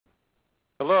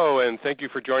Hello, and thank you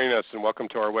for joining us, and welcome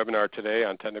to our webinar today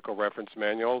on Technical Reference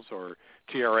Manuals, or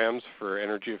TRMs, for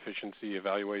Energy Efficiency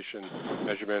Evaluation,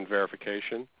 Measurement, and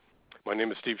Verification. My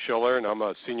name is Steve Schiller, and I'm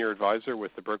a Senior Advisor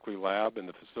with the Berkeley Lab and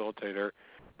the facilitator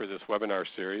for this webinar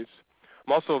series.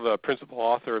 I'm also the Principal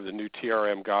Author of the new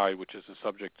TRM Guide, which is the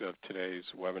subject of today's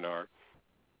webinar.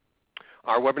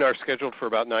 Our webinar is scheduled for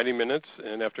about 90 minutes,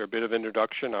 and after a bit of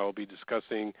introduction, I will be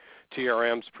discussing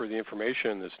TRMs per the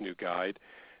information in this new guide.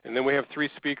 And then we have three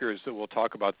speakers that will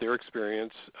talk about their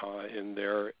experience in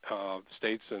their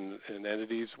states and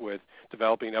entities with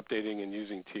developing, updating, and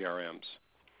using TRMs.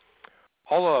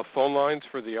 All phone lines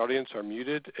for the audience are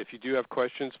muted. If you do have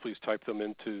questions, please type them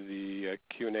into the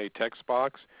Q&A text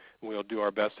box, and we'll do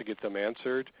our best to get them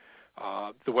answered.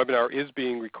 The webinar is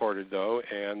being recorded, though,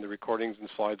 and the recordings and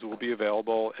slides will be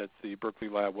available at the Berkeley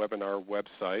Lab webinar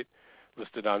website,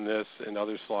 listed on this and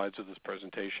other slides of this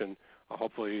presentation,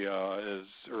 hopefully as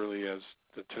early as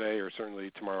today or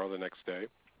certainly tomorrow or the next day.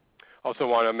 Also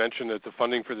want to mention that the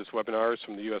funding for this webinar is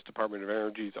from the U.S. Department of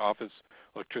Energy's Office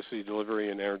of Electricity Delivery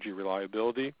and Energy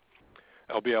Reliability.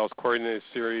 LBL has coordinated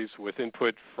a series with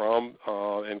input from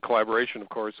and collaboration, of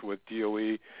course, with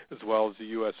DOE, as well as the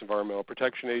U.S. Environmental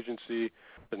Protection Agency,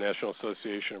 the National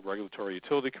Association of Regulatory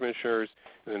Utility Commissioners,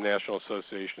 and the National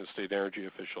Association of State Energy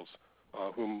Officials,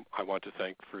 whom I want to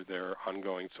thank for their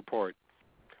ongoing support.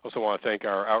 Also want to thank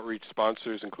our outreach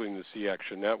sponsors, including the Sea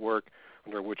Action Network,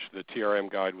 under which the TRM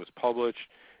Guide was published,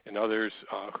 and others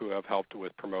who have helped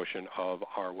with promotion of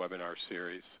our webinar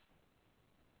series.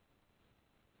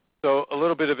 So a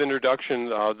little bit of introduction.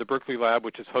 The Berkeley Lab,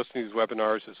 which is hosting these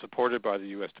webinars, is supported by the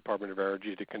U.S. Department of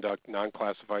Energy to conduct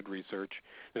non-classified research.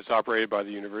 It's operated by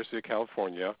the University of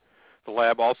California. The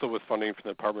lab, also with funding from the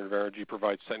Department of Energy,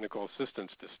 provides technical assistance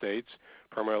to states,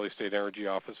 primarily state energy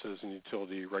offices and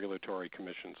utility regulatory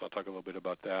commissions. I'll talk a little bit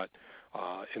about that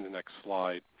in the next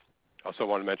slide. I also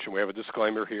want to mention we have a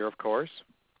disclaimer here, of course.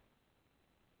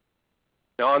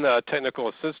 Now on the technical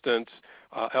assistance,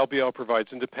 LBL provides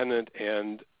independent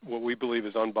and what we believe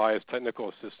is unbiased technical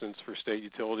assistance for state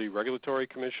utility regulatory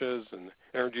commissions and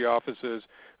energy offices,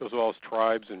 as well as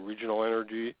tribes and regional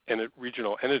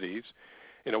entities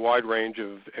in a wide range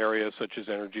of areas such as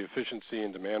energy efficiency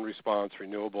and demand response,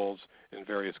 renewables, and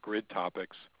various grid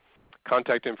topics.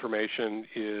 Contact information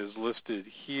is listed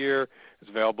here.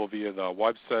 It's available via the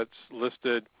websites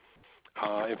listed.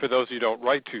 And for those of you who don't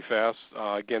write too fast,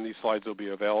 again, these slides will be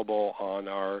available on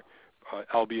our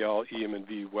LBL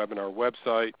EM&V webinar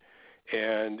website.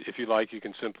 And if you like, you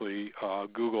can simply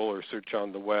Google or search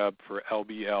on the web for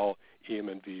LBL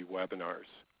EM&V webinars.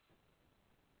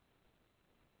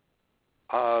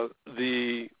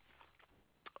 The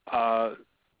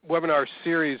webinar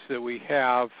series that we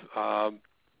have, has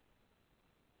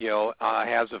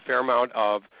a fair amount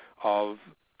of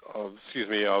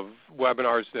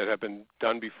webinars that have been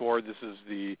done before. This is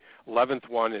the 11th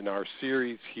one in our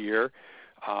series here.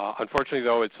 Unfortunately,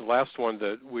 though, it's the last one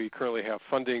that we currently have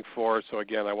funding for. So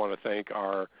again, I want to thank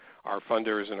our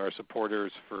funders and our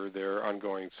supporters for their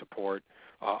ongoing support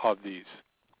of these.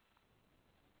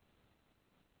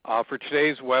 For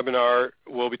today's webinar,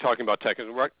 we'll be talking about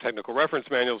technical reference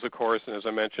manuals, of course, and as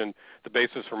I mentioned, the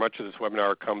basis for much of this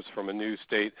webinar comes from a new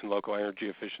State and Local Energy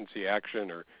Efficiency Action,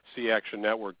 or Sea Action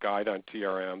Network guide on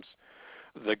TRMs.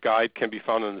 The guide can be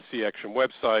found on the Sea Action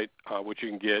website, which you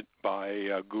can get by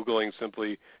Googling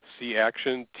simply Sea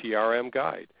Action TRM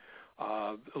Guide.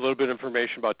 A little bit of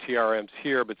information about TRMs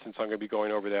here, but since I'm going to be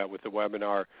going over that with the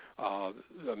webinar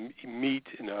meat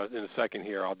in a second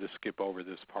here, I'll just skip over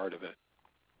this part of it.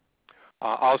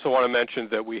 I also want to mention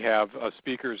that we have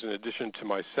speakers in addition to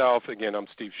myself. Again, I'm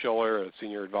Steve Schiller, a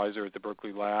Senior Advisor at the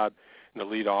Berkeley Lab and the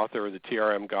lead author of the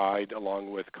TRM Guide,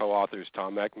 along with co-authors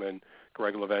Tom Ekman,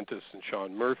 Greg Leventis, and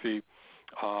Sean Murphy.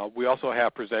 We also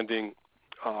have presenting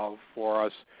for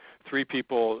us three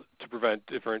people to present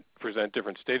different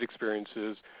state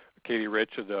experiences: Katie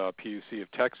Rich of the PUC of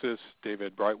Texas,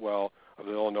 David Brightwell of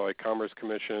the Illinois Commerce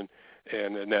Commission,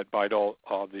 and Annette Beidel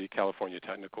of the California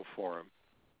Technical Forum.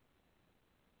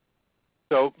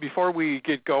 So before we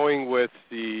get going with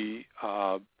the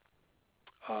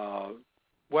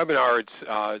webinar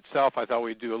itself, I thought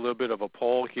we'd do a little bit of a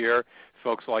poll here. If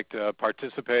folks like to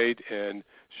participate and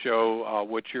show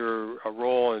what your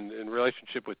role and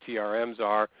relationship with TRMs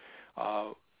are.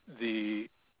 The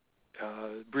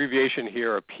abbreviation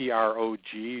here, a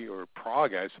PROG, or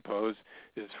PROG, I suppose,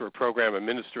 is for Program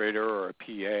Administrator, or a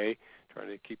PA, trying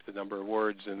to keep the number of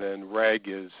words, and then REG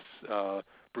is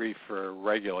brief for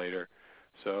Regulator.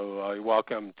 So you're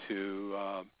welcome to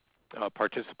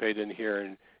participate in here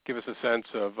and give us a sense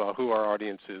of who our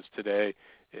audience is today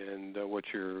and what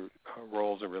your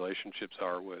roles and relationships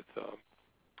are with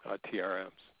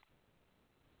TRMs.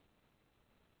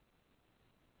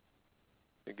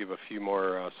 I'll give a few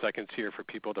more seconds here for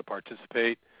people to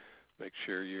participate. Make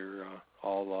sure you're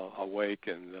all awake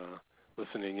and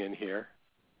listening in here.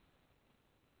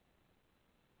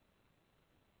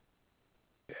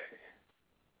 Okay.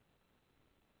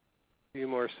 A few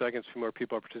more seconds, a few more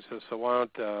people participate. So why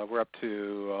don't we're up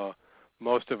to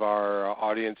most of our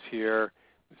audience here.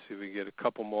 Let's see if we can get a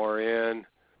couple more in,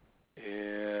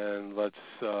 and let's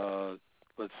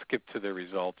skip to the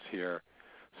results here.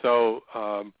 So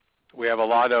we have a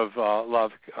lot of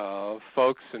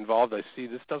folks involved. I see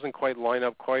this doesn't quite line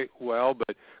up quite well,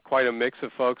 but quite a mix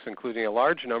of folks, including a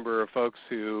large number of folks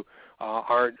who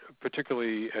aren't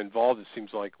particularly involved, it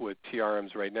seems like, with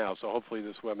TRMs right now. So hopefully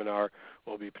this webinar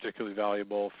will be particularly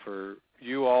valuable for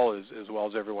you all as well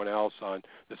as everyone else on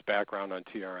this background on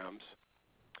TRMs.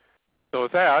 So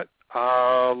with that,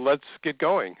 let's get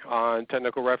going on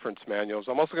technical reference manuals.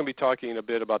 I'm also going to be talking a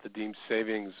bit about the deemed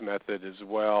savings method as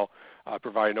well,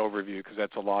 provide an overview because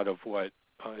that's a lot of what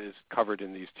is covered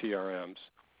in these TRMs.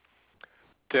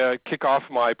 To kick off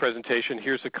my presentation,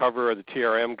 here's the cover of the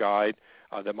TRM guide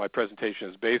that my presentation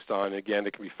is based on. Again,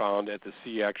 it can be found at the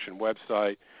C-Action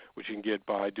website, which you can get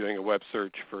by doing a web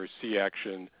search for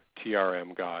C-Action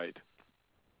TRM guide.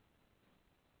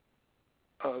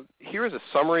 Here is a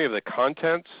summary of the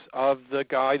contents of the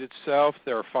guide itself.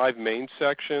 There are 5 main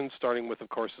sections, starting with, of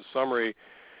course, the summary.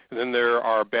 And then there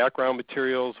are background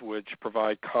materials which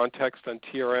provide context on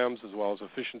TRMs as well as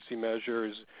efficiency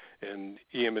measures and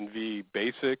EM&V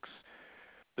basics.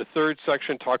 The third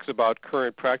section talks about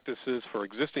current practices for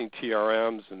existing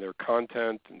TRMs and their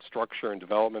content and structure and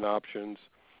development options.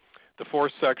 The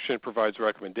fourth section provides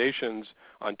recommendations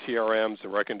on TRMs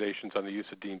and recommendations on the use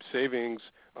of deemed savings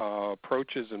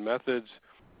approaches and methods.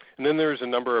 And then there's a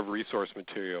number of resource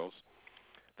materials.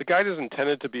 The guide is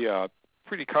intended to be a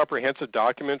pretty comprehensive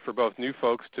document for both new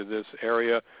folks to this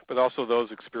area, but also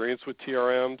those experienced with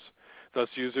TRMs. Thus,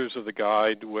 users of the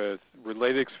guide with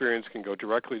related experience can go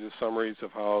directly to summaries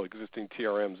of how existing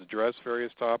TRMs address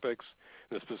various topics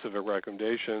and the specific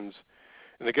recommendations.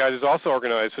 And the guide is also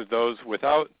organized so those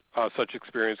without such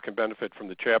experience can benefit from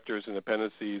the chapters and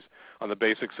appendices on the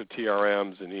basics of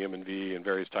TRMs and EM&V and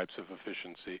various types of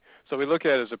efficiency. So we look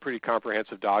at it as a pretty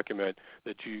comprehensive document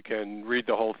that you can read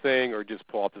the whole thing or just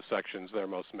pull out the sections that are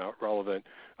most relevant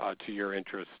to your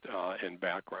interest and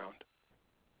background.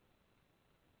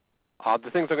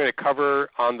 The things I'm going to cover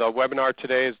on the webinar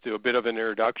today is do a bit of an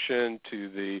introduction to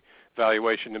the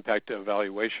valuation, impact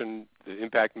evaluation, the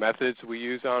impact methods we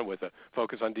use on with a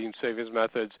focus on deemed savings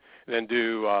methods, and then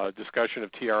do a discussion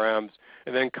of TRMs,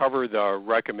 and then cover the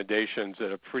recommendations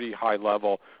at a pretty high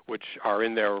level which are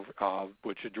in there,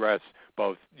 which address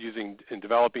both using and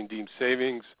developing deemed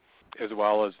savings as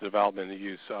well as development and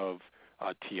use of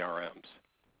TRMs.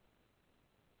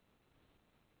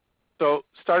 So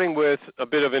starting with a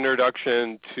bit of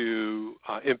introduction to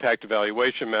impact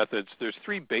evaluation methods, there's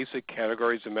 3 basic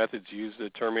categories of methods used to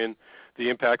determine the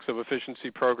impacts of efficiency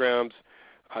programs.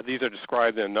 These are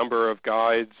described in a number of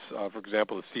guides, for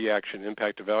example, the C-Action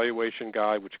Impact Evaluation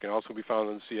Guide, which can also be found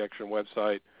on the C-Action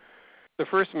website. The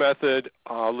first method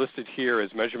listed here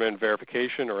is measurement and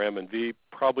verification, or M&V,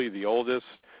 probably the oldest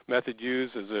method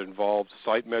used as it involves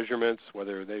site measurements,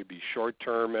 whether they be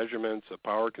short-term measurements of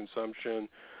power consumption,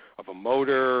 of a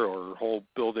motor or whole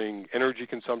building energy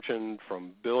consumption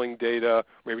from billing data,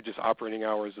 maybe just operating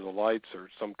hours of the lights or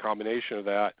some combination of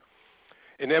that.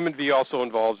 And M&V also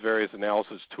involves various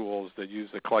analysis tools that use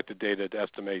the collected data to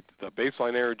estimate the baseline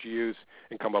energy use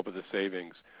and come up with the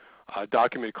savings. A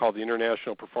document called the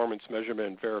International Performance Measurement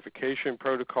and Verification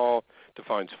Protocol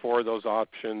defines 4 of those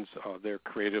options. They're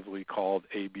creatively called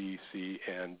A, B, C,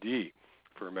 and D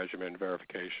for measurement and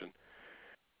verification.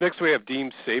 Next, we have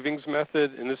deemed savings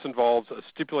method, and this involves a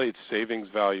stipulated savings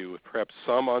value with perhaps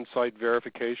some on-site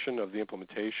verification of the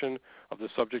implementation of the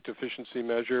subject efficiency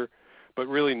measure, but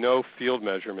really no field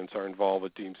measurements are involved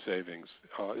with deemed savings.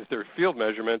 If there are field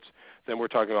measurements, then we're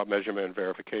talking about measurement and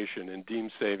verification, and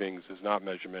deemed savings is not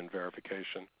measurement and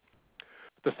verification.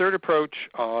 The third approach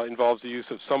involves the use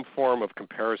of some form of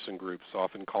comparison groups,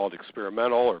 often called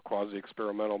experimental or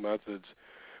quasi-experimental methods.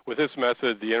 With this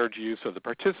method, the energy use of the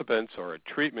participants, or a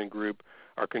treatment group,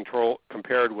 are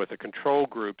compared with a control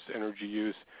group's energy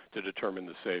use to determine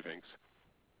the savings.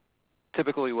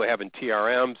 Typically, what we have in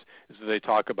TRMs is that they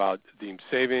talk about deemed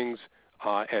savings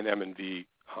and M&V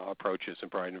approaches and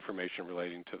provide information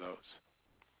relating to those.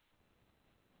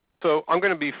 So I'm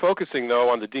going to be focusing, though,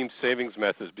 on the deemed savings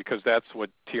methods because that's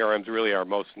what TRMs really are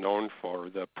most known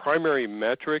for. The primary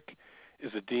metric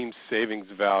is a deemed savings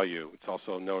value. It's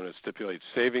also known as stipulated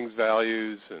savings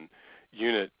values and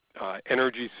unit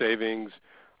energy savings.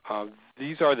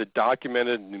 These are the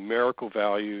documented numerical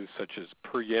values such as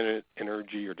per unit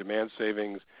energy or demand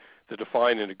savings that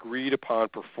define an agreed upon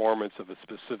performance of a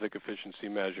specific efficiency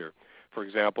measure. For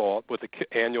example, what the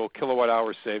annual kilowatt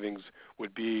hour savings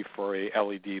would be for a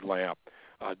LED lamp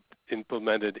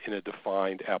implemented in a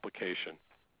defined application.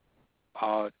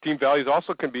 Deemed values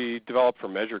also can be developed for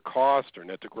measured cost or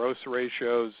net to gross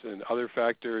ratios and other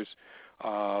factors,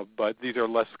 but these are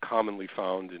less commonly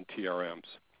found in TRMs.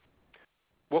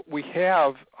 What we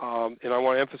have, and I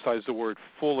want to emphasize the word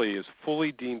fully, is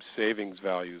fully deemed savings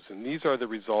values, and these are the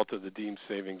result of the deemed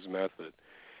savings method.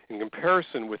 In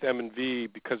comparison with M&V,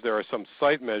 because there are some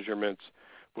site measurements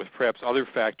with perhaps other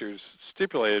factors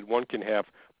stipulated, one can have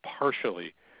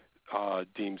partially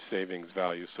deemed savings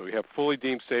values. So we have fully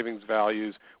deemed savings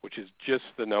values, which is just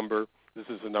the number. This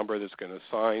is the number that's going to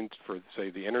assign for, say,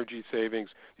 the energy savings.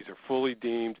 These are fully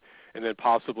deemed. And then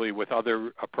possibly with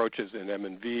other approaches in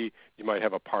M&V, you might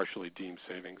have a partially deemed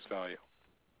savings value.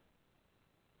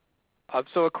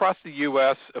 So across the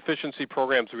U.S., efficiency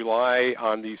programs rely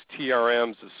on these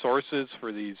TRMs as sources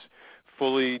for these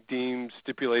fully deemed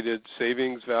stipulated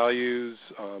savings values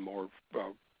or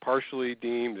partially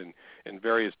deemed and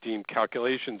various deemed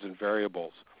calculations and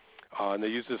variables. And they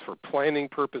use this for planning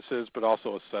purposes, but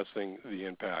also assessing the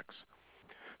impacts.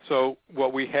 So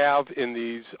what we have in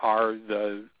these are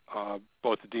the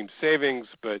both the deemed savings,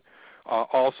 but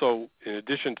also in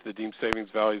addition to the deemed savings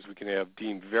values, we can have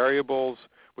deemed variables,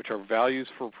 which are values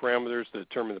for parameters that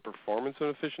determine the performance of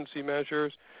efficiency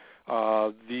measures.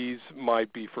 These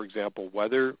might be, for example,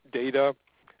 weather data.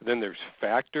 Then there's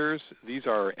factors. These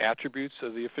are attributes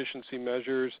of the efficiency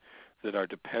measures that are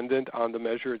dependent on the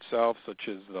measure itself, such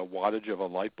as the wattage of a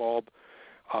light bulb.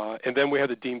 And then we have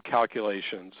the deemed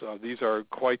calculations. These are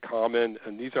quite common,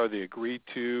 and these are the agreed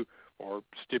to or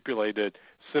stipulated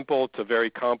simple to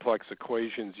very complex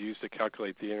equations used to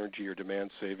calculate the energy or demand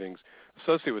savings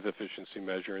associated with efficiency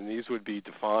measure. And these would be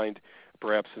defined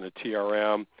perhaps in a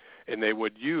TRM, and they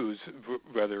would use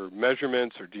whether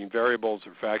measurements or deemed variables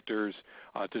or factors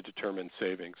to determine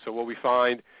savings. So what we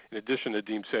find in addition to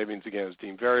deemed savings, again, is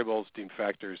deemed variables, deemed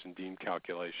factors, and deemed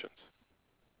calculations.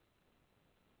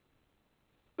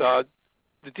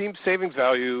 The deemed savings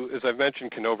value, as I've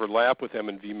mentioned, can overlap with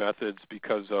M&V methods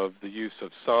because of the use of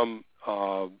some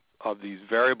of these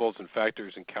variables and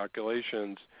factors and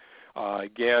calculations.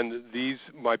 Again, these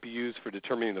might be used for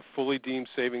determining the fully deemed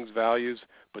savings values,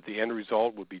 but the end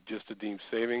result would be just a deemed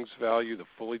savings value, the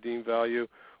fully deemed value,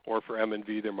 or for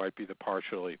M&V there might be the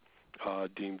partially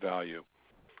deemed value.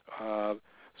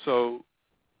 So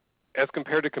as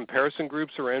compared to comparison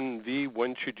groups or M&V,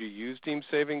 when should you use deemed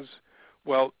savings?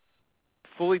 Well,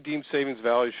 fully deemed savings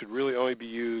values should really only be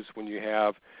used when you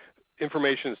have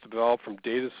information that's developed from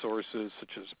data sources such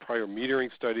as prior metering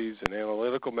studies and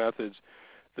analytical methods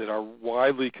that are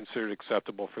widely considered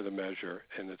acceptable for the measure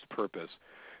and its purpose.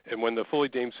 And when the fully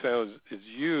deemed value is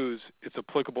used, it's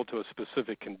applicable to a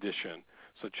specific condition,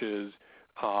 such as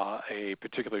a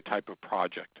particular type of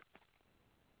project.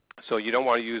 So you don't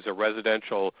want to use a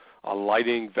residential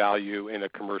lighting value in a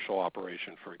commercial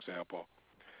operation, for example.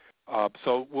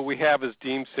 So what we have is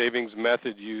deemed savings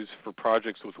method used for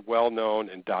projects with well-known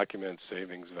and documented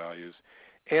savings values,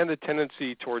 and the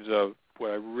tendency towards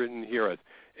what I've written here,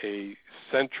 a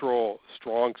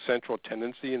strong central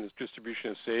tendency in this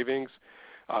distribution of savings,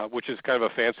 which is kind of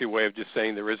a fancy way of just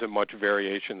saying there isn't much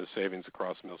variation in the savings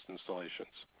across most installations.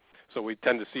 So we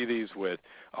tend to see these with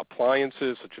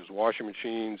appliances such as washing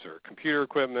machines or computer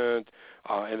equipment,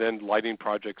 and then lighting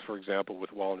projects, for example,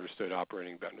 with well-understood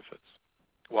operating benefits.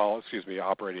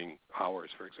 Operating hours,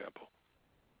 for example.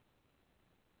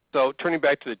 So turning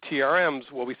back to the TRMs,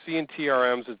 what we see in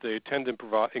TRMs is they tend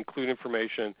to include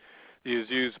information that is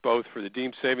used both for the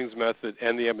deemed savings method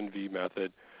and the M&V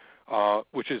method,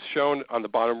 which is shown on the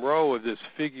bottom row of this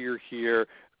figure here,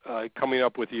 coming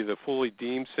up with either fully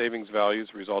deemed savings values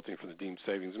resulting from the deemed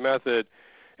savings method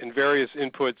and various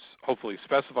inputs, hopefully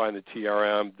specifying the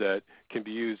TRM, that can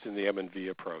be used in the M&V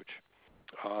approach.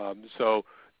 So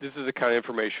this is the kind of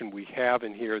information we have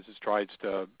in here as it tries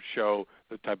to show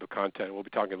the type of content. We'll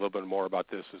be talking a little bit more about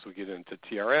this as we get into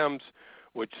TRMs,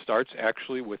 which starts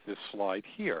actually with this slide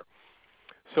here.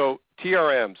 So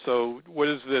TRM, so what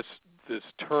is this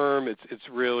term? It's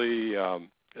really a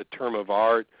term of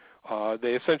art.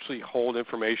 They essentially hold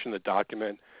information that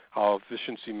document how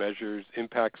efficiency measures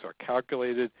impacts are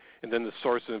calculated, and then the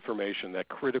source of information, that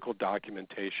critical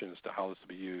documentation as to how this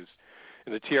will be used.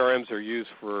 And the TRMs are used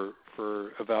for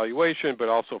evaluation, but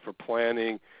also for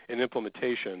planning and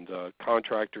implementation.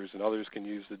 Contractors and others can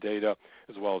use the data,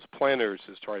 as well as planners,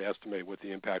 to try to estimate what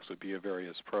the impacts would be of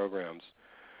various programs.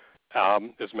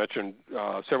 As mentioned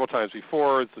several times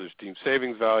before, there's deemed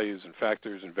savings values and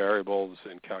factors and variables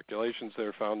and calculations that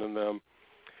are found in them.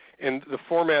 And the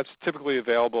format's typically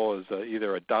available as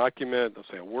either a document, let's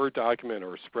say a Word document,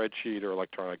 or a spreadsheet or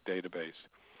electronic database.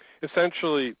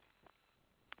 Essentially,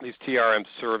 these TRMs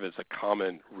serve as a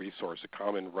common resource, a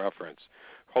common reference,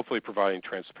 hopefully providing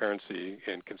transparency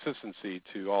and consistency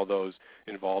to all those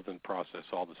involved in the process,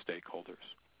 all the stakeholders.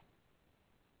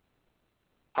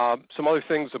 Some other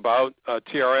things about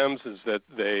TRMs is that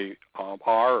they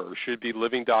are or should be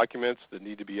living documents that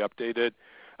need to be updated.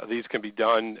 These can be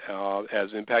done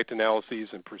as impact analyses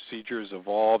and procedures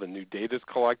evolve and new data is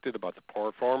collected about the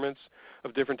performance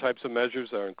of different types of measures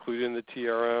that are included in the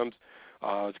TRMs,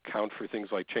 to account for things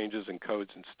like changes in codes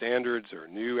and standards or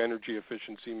new energy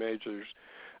efficiency measures.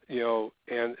 And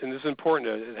this is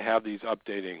important to have these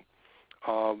updating.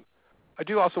 I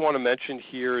do also want to mention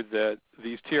here that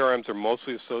these TRMs are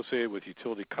mostly associated with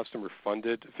utility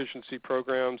customer-funded efficiency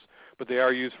programs, but they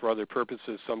are used for other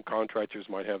purposes. Some contractors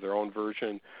might have their own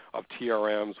version of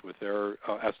TRMs with their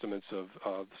estimates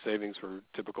of savings for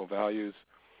typical values.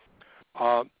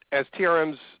 As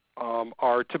TRMs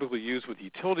are typically used with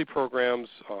utility programs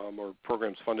or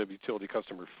programs funded by utility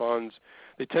customer funds,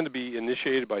 they tend to be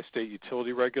initiated by state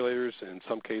utility regulators, and in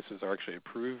some cases are actually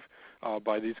approved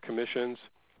by these commissions.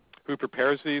 Who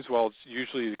prepares these? Well, it's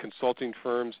usually the consulting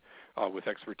firms with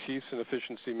expertise in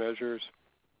efficiency measures.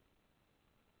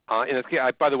 And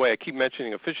by the way, I keep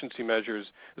mentioning efficiency measures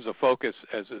as a focus,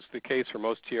 as is the case for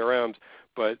most TRMs,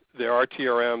 but there are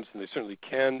TRMs, and they certainly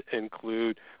can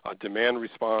include demand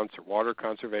response or water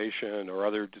conservation or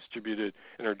other distributed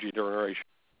energy generation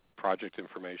project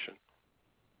information.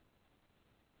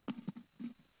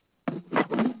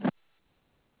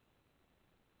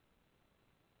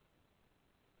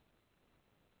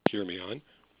 Hear me on.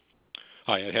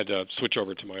 Hi, I had to switch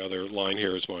over to my other line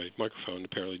here as my microphone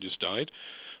apparently just died.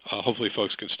 Hopefully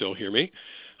folks can still hear me.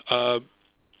 Hello?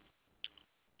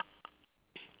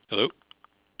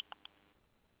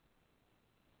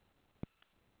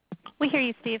 We hear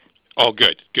you, Steve. Oh,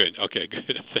 good. Okay,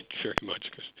 good. Thank you very much.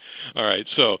 All right,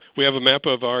 so we have a map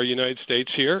of our United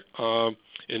States here.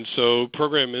 And so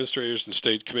program administrators and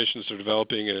state commissions are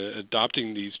developing and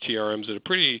adopting these TRMs at a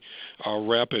pretty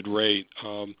rapid rate.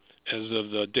 As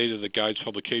of the date of the guide's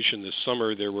publication this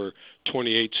summer, there were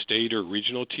 28 state or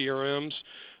regional TRMs.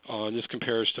 And this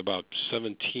compares to about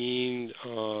 17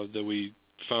 that we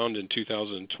found in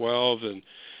 2012 and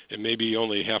maybe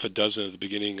only half a dozen at the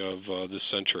beginning of this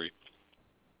century.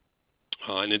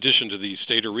 In addition to these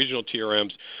state or regional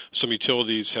TRMs, some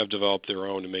utilities have developed their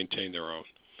own and maintain their own.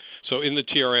 So in the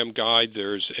TRM guide,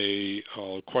 there's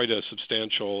quite a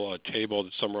substantial table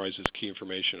that summarizes key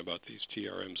information about these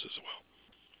TRMs as well.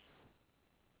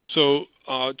 So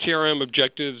TRM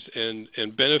objectives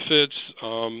and benefits.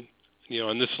 On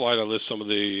this slide, I list some of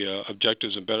the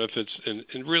objectives and benefits,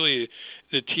 and really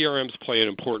the TRMs play an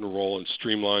important role in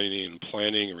streamlining and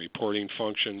planning and reporting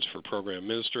functions for program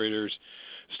administrators,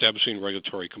 establishing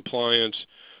regulatory compliance,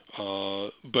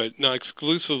 but not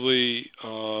exclusively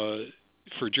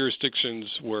for jurisdictions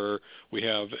where we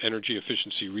have energy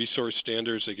efficiency resource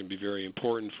standards. They can be very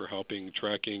important for helping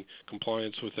tracking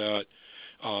compliance with that.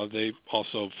 They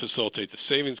also facilitate the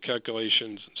savings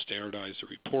calculations and standardize the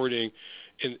reporting.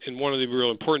 And one of the real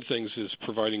important things is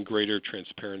providing greater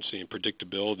transparency and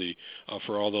predictability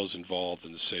for all those involved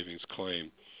in the savings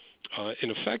claim.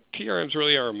 In effect, TRMs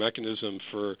really are a mechanism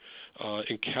for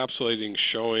encapsulating,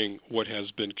 showing what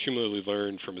has been cumulatively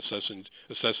learned from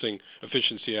assessing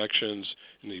efficiency actions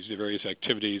in these various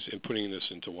activities and putting this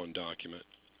into one document.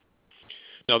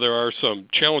 Now, there are some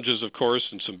challenges, of course,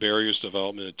 and some barriers to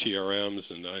development of TRMs,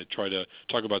 and I try to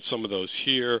talk about some of those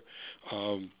here.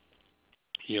 A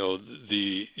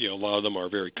lot of them are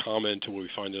very common to what we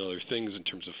find in other things in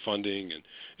terms of funding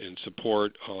and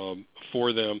support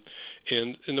for them.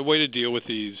 And the way to deal with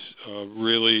these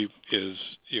really is,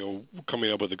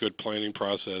 coming up with a good planning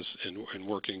process and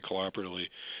working collaboratively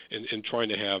and trying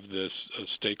to have this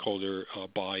stakeholder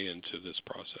buy into this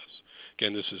process.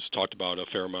 Again, this is talked about a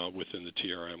fair amount within the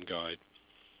TRM guide.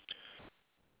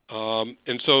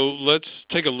 And so let's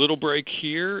take a little break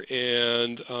here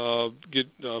and get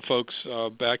folks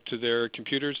back to their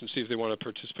computers and see if they want to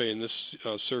participate in this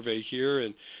survey here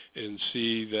and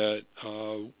see that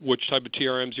which type of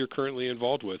TRMs you're currently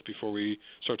involved with before we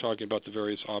start talking about the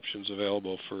various options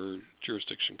available for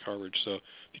jurisdiction coverage. So if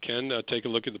you can, take a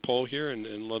look at the poll here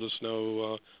and let us know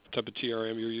what type of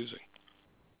TRM you're using.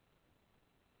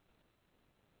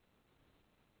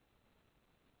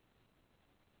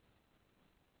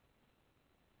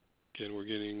 Again, we're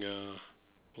getting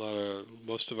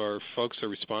most of our folks are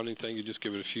responding. Thank you. Just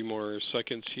give it a few more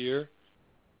seconds here.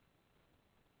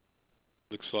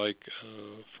 Looks like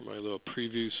for my little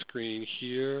preview screen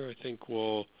here, I think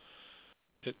we'll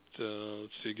hit,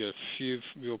 let's see, get a few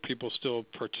people still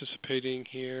participating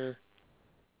here.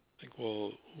 I think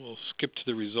we'll skip to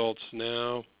the results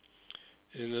now.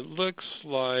 And it looks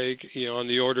like, on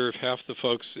the order of half the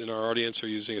folks in our audience are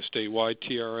using a statewide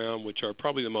TRM, which are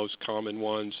probably the most common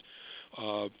ones.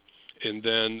 And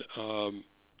then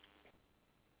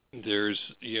there's,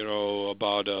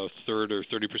 about a third or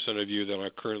 30% of you that are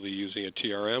currently using a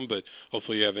TRM, but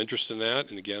hopefully you have interest in that.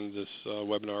 And again, this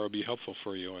webinar will be helpful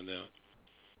for you on that.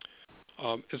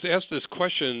 As I asked this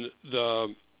question,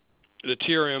 the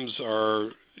TRMs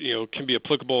are, can be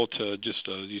applicable to just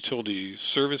a utility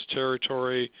service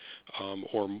territory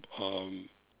or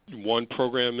one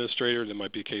program administrator. That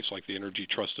might be a case like the Energy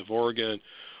Trust of Oregon,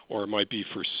 or it might be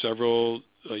for several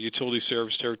utility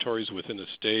service territories within the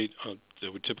state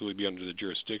that would typically be under the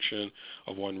jurisdiction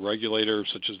of one regulator,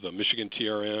 such as the Michigan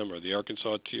TRM or the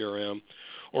Arkansas TRM.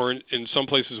 Or in some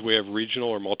places we have regional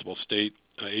or multiple state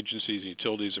agencies,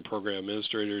 utilities, and program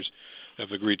administrators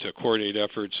have agreed to coordinate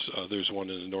efforts. There's one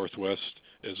in the Northwest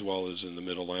as well as in the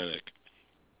Mid-Atlantic.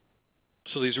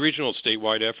 So these regional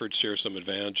statewide efforts share some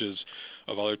advantages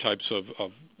of other types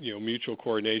of mutual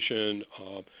coordination,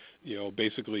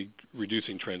 basically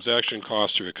reducing transaction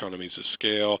costs through economies of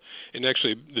scale, and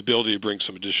actually the ability to bring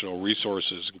some additional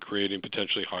resources and creating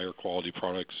potentially higher quality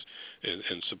products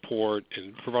and support,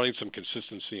 and providing some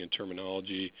consistency in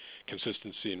terminology,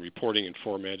 consistency in reporting and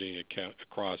formatting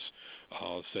across,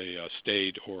 say, a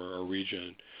state or a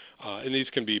region. And these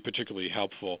can be particularly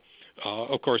helpful.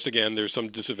 Of course, again, there's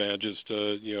some disadvantages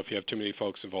to, if you have too many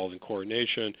folks involved in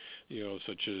coordination,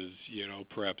 such as,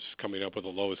 perhaps coming up with the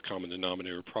lowest common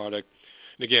denominator product.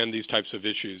 And again, these types of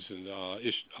issues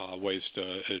and ways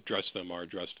to address them are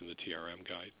addressed in the TRM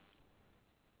guide.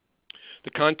 The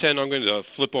content, I'm going to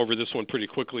flip over this one pretty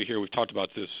quickly here. We've talked about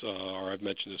this, or I've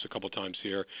mentioned this a couple times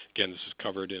here. Again, this is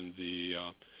covered in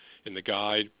the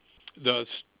guide. The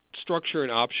structure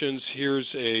and options, here's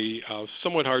a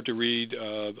somewhat hard to read,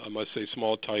 I must say,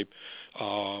 small type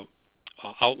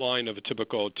outline of a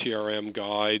typical TRM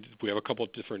guide. We have a couple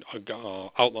of different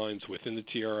outlines within the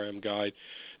TRM guide.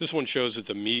 This one shows that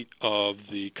the meat of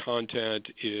the content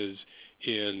is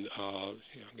in, I'm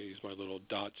going to use my little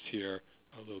dots here,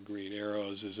 little green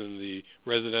arrows, is in the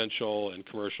residential and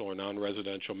commercial or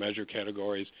non-residential measure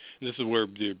categories. And this is where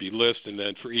there would be lists, and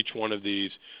then for each one of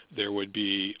these there would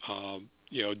be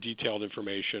detailed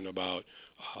information about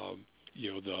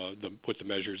what the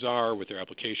measures are, what their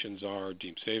applications are,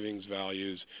 deemed savings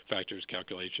values, factors,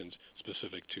 calculations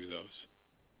specific to those.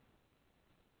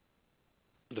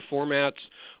 The formats,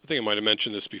 I think I might have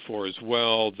mentioned this before as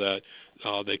well, that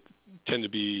they tend to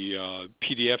be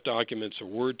PDF documents or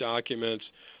Word documents,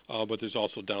 but there's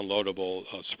also downloadable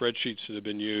spreadsheets that have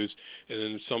been used. And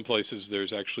in some places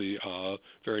there's actually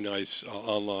very nice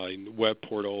online web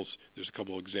portals. There's a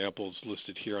couple of examples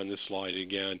listed here on this slide.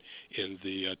 Again, in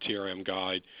the TRM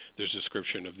guide, there's a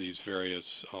description of these various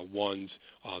ones,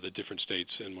 the different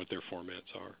states and what their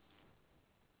formats are.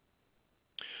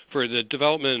 For the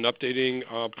development and updating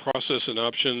process and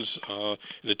options,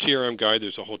 in the TRM guide,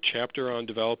 there's a whole chapter on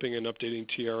developing and updating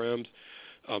TRMs.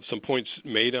 Some points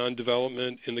made on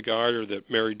development in the guide are that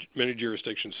many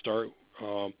jurisdictions start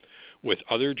with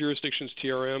other jurisdictions'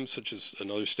 TRMs, such as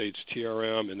another state's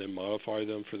TRM, and then modify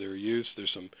them for their use.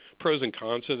 There's some pros and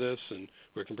cons to this, and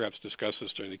we can perhaps discuss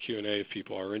this during the Q&A if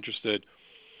people are interested.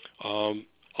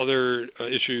 Other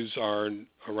issues are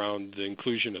around the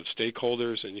inclusion of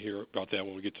stakeholders, and you hear about that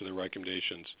when we get to the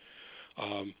recommendations.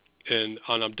 And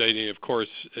on updating, of course,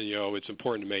 it's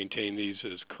important to maintain these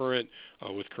as current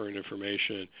with current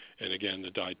information. And again, the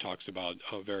guide talks about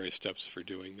various steps for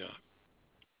doing that.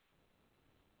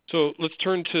 So let's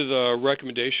turn to the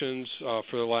recommendations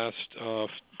for the last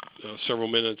several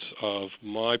minutes of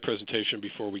my presentation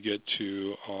before we get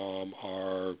to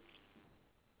our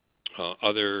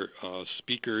other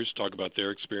speakers talk about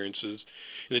their experiences.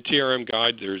 In the TRM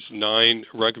guide, there's 9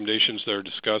 recommendations that are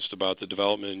discussed about the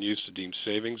development and use of deemed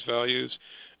savings values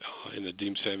in the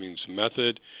deemed savings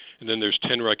method. And then there's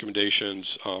 10 recommendations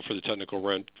for the technical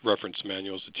reference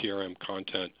manuals, the TRM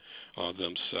content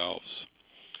themselves.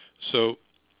 So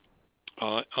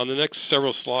on the next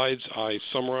several slides, I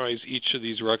summarize each of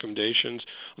these recommendations.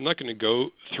 I'm not going to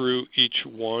go through each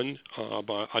one,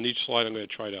 but on each slide I'm going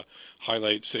to try to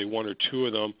highlight, say, 1 or 2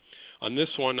 of them. On this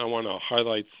one, I want to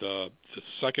highlight the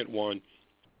second one,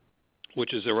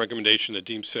 which is a recommendation that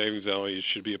deemed savings values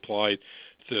should be applied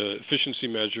the efficiency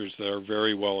measures that are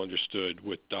very well understood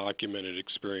with documented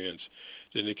experience.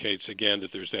 It indicates, again,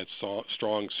 that there's that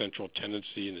strong central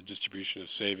tendency in the distribution of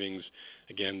savings,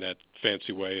 again, that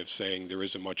fancy way of saying there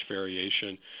isn't much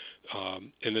variation,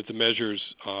 and that the measures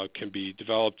can be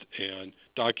developed and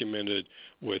documented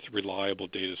with reliable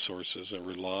data sources and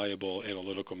reliable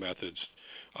analytical methods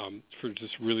for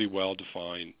just really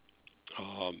well-defined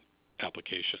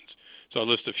applications. So I'll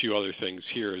list a few other things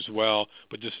here as well,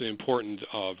 but just the importance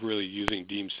of really using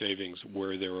deemed savings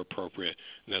where they're appropriate,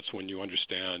 and that's when you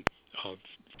understand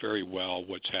very well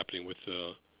what's happening with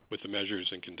the measures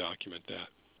and can document that.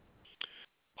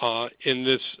 In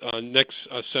this next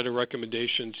set of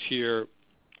recommendations here,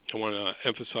 I want to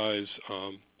emphasize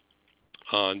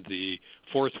on the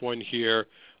fourth one here,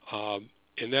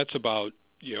 and that's about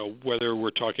whether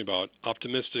we're talking about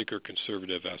optimistic or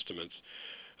conservative estimates.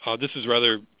 This is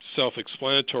rather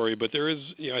self-explanatory, but there is,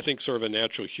 I think, sort of a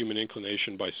natural human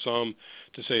inclination by some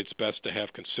to say it's best to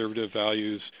have conservative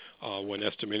values when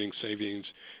estimating savings,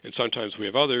 and sometimes we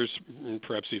have others,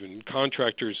 perhaps even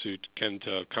contractors, who tend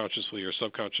to consciously or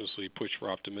subconsciously push for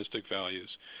optimistic values.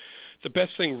 The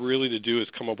best thing really to do is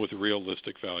come up with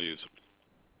realistic values.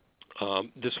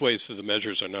 This way, so the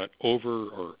measures are not over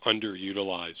or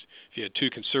underutilized. If you had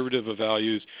too conservative of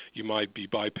values, you might be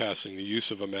bypassing the use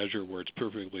of a measure where it's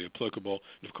perfectly applicable.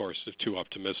 And of course, if too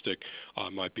optimistic,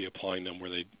 might be applying them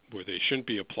where they shouldn't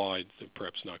be applied,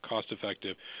 perhaps not cost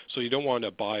effective. So you don't want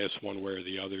to bias one way or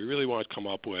the other. You really want to come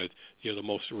up with the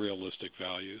most realistic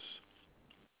values.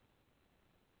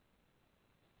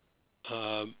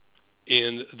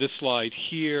 In this slide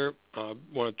here, I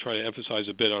want to try to emphasize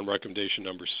a bit on recommendation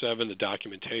number 7, the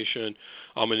documentation.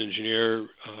 I'm an engineer,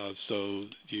 so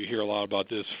you hear a lot about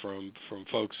this from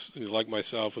folks like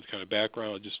myself with kind of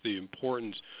background, just the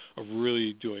importance of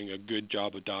really doing a good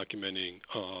job of documenting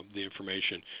the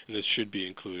information, and this should be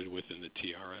included within the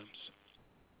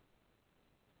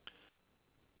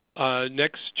TRMs.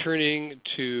 Next, turning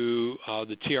to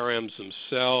the TRMs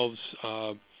themselves,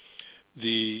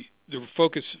 the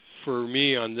focus for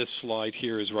me on this slide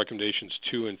here is recommendations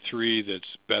 2 and 3,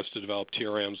 that's best to develop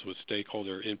TRMs with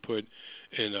stakeholder input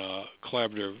in a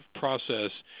collaborative process,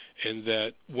 and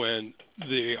that when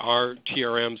they are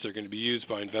TRMs, they're going to be used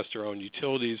by investor-owned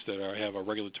utilities that have a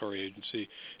regulatory agency.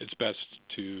 It's best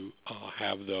to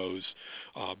have those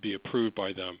be approved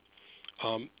by them.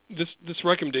 This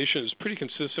recommendation is pretty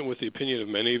consistent with the opinion of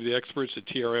many of the experts that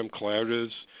TRM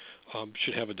collaboratives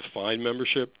should have a defined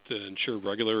membership to ensure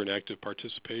regular and active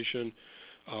participation,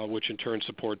 which in turn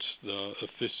supports the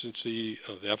efficiency,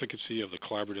 the efficacy of the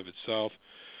collaborative itself.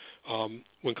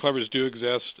 When collaboratives do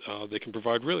exist, they can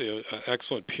provide really an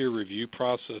excellent peer review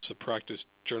process of practice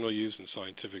journal use and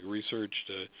scientific research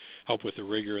to help with the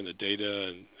rigor and the data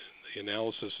and the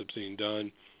analysis that's being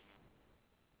done.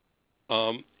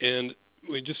 And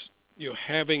we just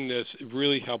having this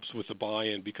really helps with the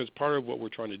buy-in, because part of what we're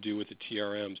trying to do with the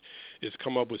TRMs is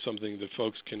come up with something that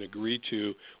folks can agree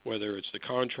to, whether it's the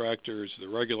contractors, the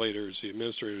regulators, the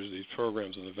administrators of these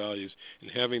programs and the values,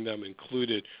 and having them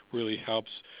included really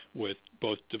helps with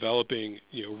both developing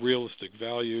realistic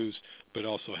values, but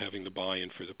also having the buy-in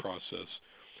for the process.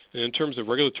 And in terms of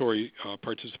regulatory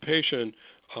participation,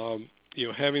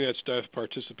 having that staff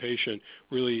participation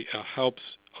really helps,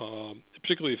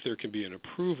 particularly if there can be an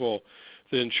approval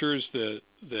that ensures that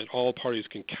all parties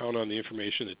can count on the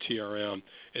information at TRM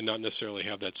and not necessarily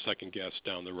have that second guess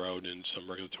down the road in some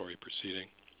regulatory proceeding.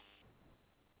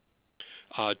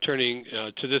 Turning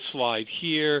to this slide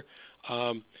here,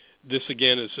 this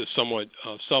again is a somewhat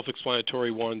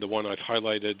self-explanatory one, the one I've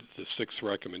highlighted, the 6th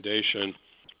recommendation,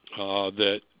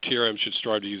 that TRM should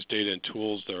strive to use data and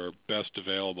tools that are best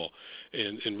available,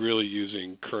 and really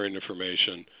using current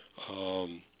information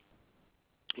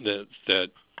that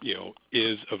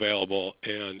is available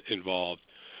and involved.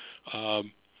 So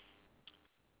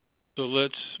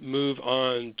let's move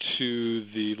on to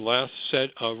the last set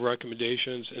of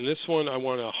recommendations, and this one I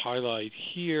want to highlight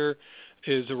here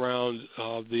is around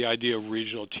the idea of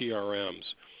regional TRMs.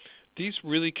 These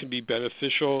really can be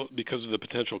beneficial because of the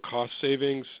potential cost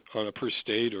savings on a per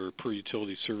state or per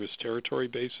utility service territory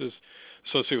basis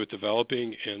associated with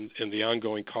developing and the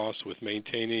ongoing costs with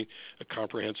maintaining a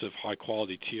comprehensive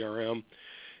high-quality TRM.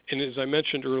 And as I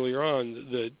mentioned earlier on,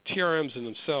 the TRMs in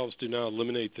themselves do not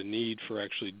eliminate the need for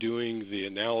actually doing the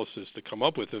analysis to come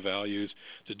up with the values,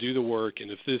 to do the work,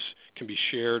 and if this can be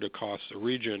shared across the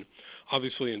region,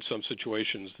 obviously in some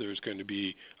situations there's going to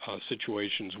be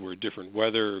situations where different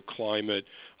weather, climate,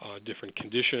 different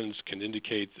conditions can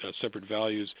indicate separate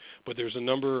values, but there's a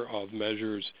number of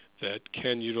measures that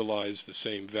can utilize the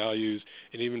same values,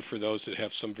 and even for those that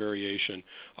have some variation,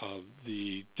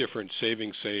 the different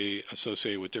savings, say,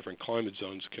 associated with different climate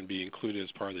zones can be included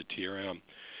as part of the TRM.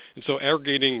 And so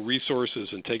aggregating resources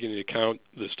and taking into account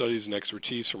the studies and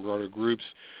expertise from broader groups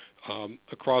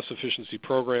across efficiency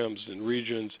programs and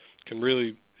regions can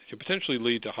potentially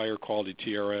lead to higher quality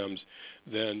TRMs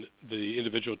than the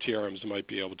individual TRMs might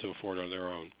be able to afford on their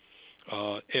own.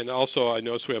 And also, I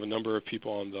notice we have a number of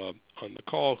people on the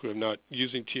call who are not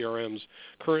using TRMs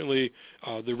currently.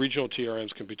 The regional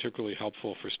TRMs can be particularly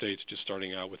helpful for states just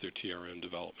starting out with their TRM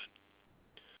development.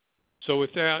 So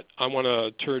with that, I want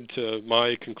to turn to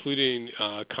my concluding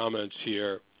comments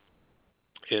here,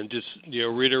 and just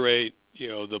reiterate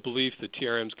the belief that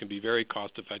TRMs can be very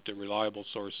cost-effective, reliable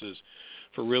sources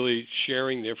for really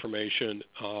sharing the information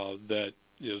that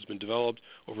has been developed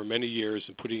over many years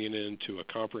and putting it into a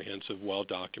comprehensive,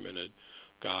 well-documented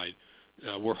guide.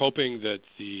 We're hoping that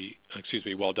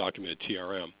well-documented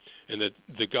TRM, and that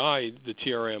the guide, the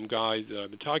TRM guide that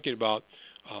I've been talking about,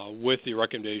 with the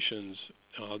recommendations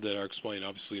that are explained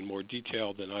obviously in more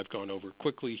detail than I've gone over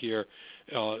quickly here,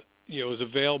 is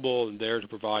available and there to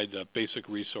provide a basic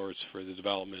resource for the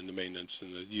development and the maintenance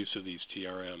and the use of these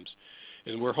TRMs.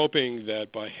 And we're hoping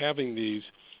that by having these,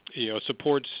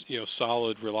 supports,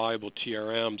 solid, reliable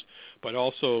TRMs, but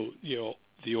also,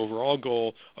 the overall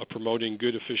goal of promoting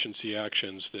good efficiency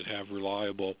actions that have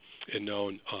reliable and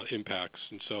known impacts.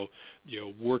 And so,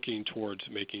 working towards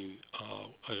making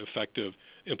an effective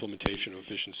implementation of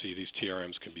efficiency, these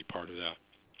TRMs can be part of that.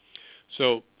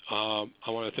 So I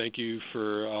want to thank you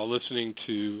for listening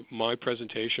to my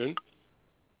presentation.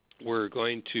 We're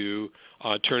going to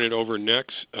turn it over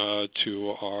next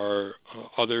to our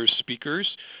other speakers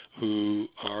who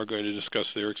are going to discuss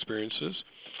their experiences.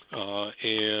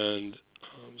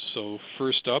 So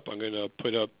first up, I'm going to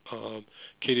put up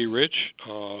Katie Rich,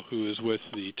 who is with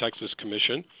the Texas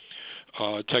Commission.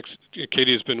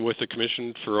 Katie has been with the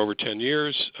Commission for over 10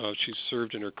 years. She's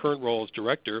served in her current role as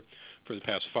director for the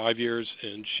past 5 years,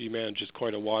 and she manages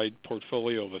quite a wide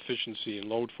portfolio of efficiency and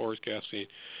load forecasting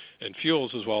and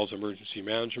fuels, as well as emergency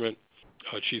management.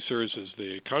 She serves as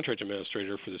the contract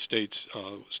administrator for the state's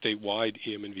statewide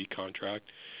EM&V contract,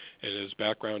 and as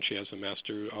background, she has a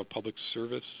Master of Public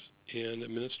Service in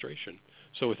Administration.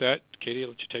 So with that, Katie, I'll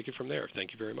let you take it from there.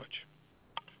 Thank you very much.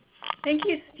 Thank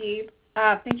you, Steve.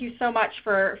 Thank you so much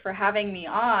for having me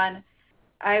on.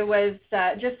 I was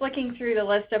just looking through the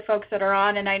list of folks that are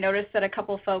on, and I noticed that a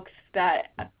couple folks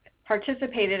that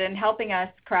participated in helping us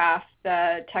craft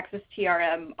the Texas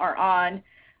TRM are on,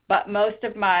 but most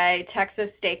of my Texas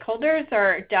stakeholders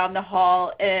are down the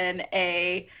hall in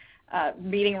a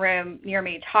meeting room near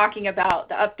me talking about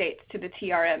the updates to the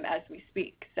TRM as we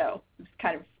speak. So it's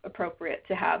kind of appropriate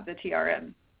to have the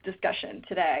TRM discussion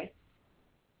today.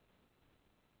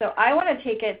 So I want to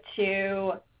take it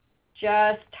to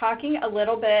just talking a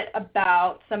little bit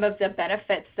about some of the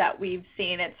benefits that we've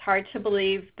seen. It's hard to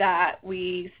believe that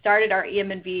we started our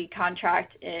EM&V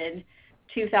contract in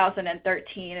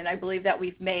 2013, and I believe that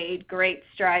we've made great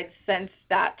strides since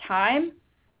that time.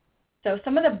 So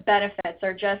some of the benefits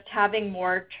are just having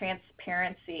more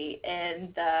transparency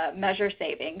in the measure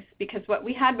savings, because what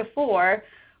we had before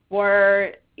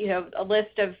were, a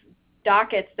list of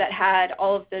dockets that had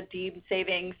all of the deemed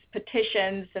savings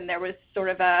petitions, and there was sort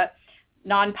of a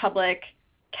non-public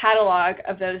catalog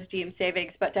of those deemed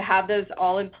savings, but to have those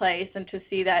all in place and to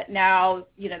see that now,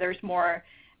 there's more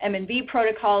M&V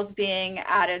protocols being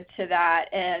added to that,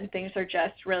 and things are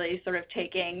just really sort of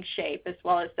taking shape, as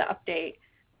well as the update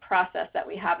process that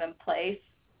we have in place.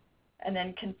 And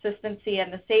then consistency in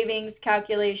the savings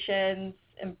calculations,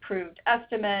 improved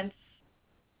estimates,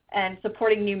 and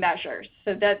supporting new measures.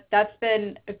 So that's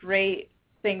been a great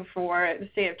thing for the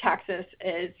state of Texas,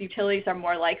 is utilities are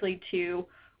more likely to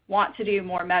want to do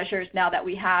more measures now that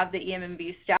we have the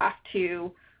EM&V staff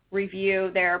to review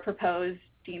their proposed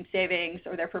deemed savings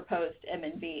or their proposed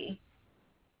M&V.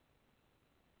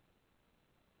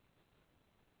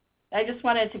 I just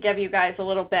wanted to give you guys a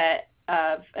little bit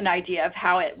of an idea of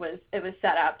how it was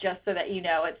set up, just so that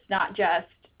it's not just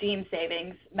deemed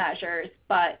savings measures,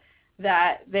 but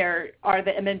that there are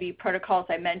the M&V protocols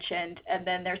I mentioned, and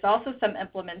then there's also some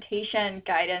implementation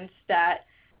guidance that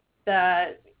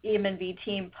the EM&V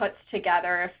team puts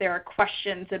together if there are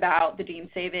questions about the deemed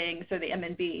savings or the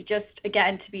M&V, just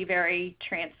again to be very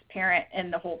transparent in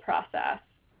the whole process.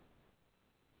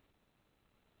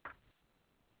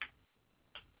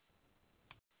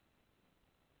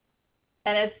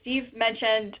 And as Steve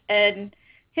mentioned in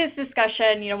his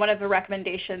discussion, one of the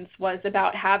recommendations was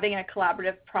about having a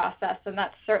collaborative process, and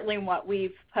that's certainly what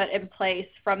we've put in place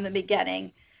from the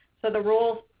beginning. So the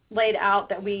rules laid out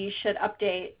that we should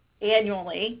update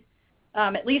annually,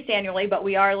 at least annually, but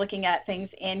we are looking at things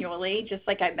annually. Just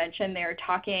like I mentioned, they're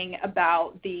talking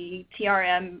about the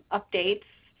TRM updates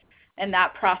and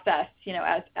that process,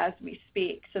 as we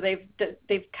speak. So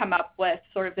they've come up with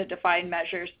sort of the defined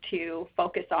measures to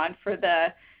focus on for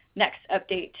the next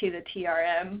update to the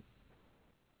TRM.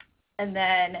 And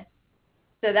then,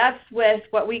 so that's with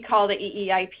what we call the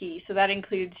EEIP. So that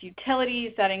includes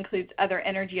utilities, that includes other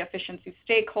energy efficiency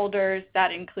stakeholders,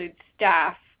 that includes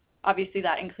staff. Obviously,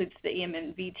 that includes the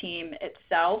EM&V team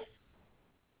itself.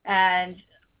 And,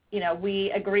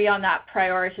 we agree on that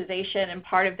prioritization, and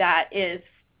part of that is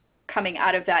coming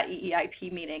out of that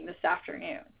EEIP meeting this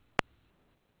afternoon.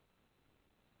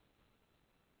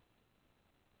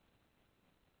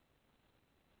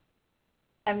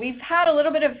 And we've had a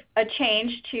little bit of a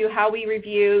change to how we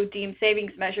review deemed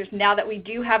savings measures now that we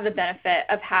do have the benefit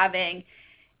of having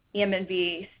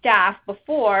EM&V staff.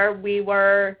 Before, we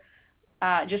were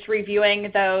just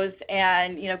reviewing those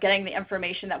and getting the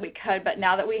information that we could. But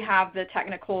now that we have the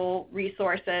technical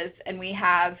resources and we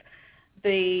have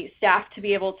the staff to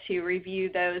be able to review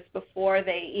those before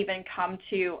they even come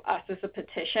to us as a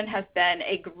petition has been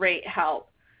a great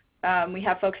help. We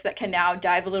have folks that can now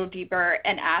dive a little deeper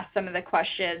and ask some of the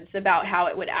questions about how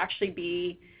it would actually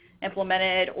be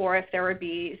implemented, or if there would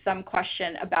be some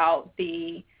question about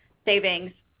the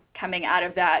savings coming out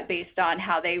of that based on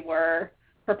how they were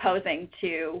proposing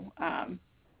to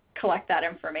collect that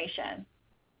information.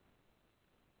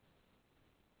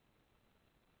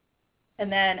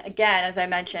 And then again, as I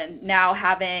mentioned, now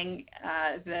having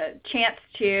the chance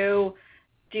to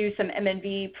do some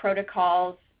M&V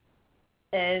protocols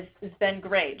has been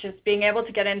great. Just being able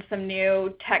to get in some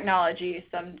new technology,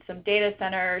 some data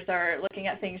centers, or looking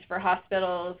at things for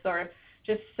hospitals, or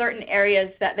just certain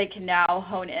areas that they can now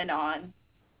hone in on.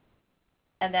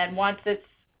 And then once it's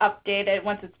updated,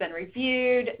 once it's been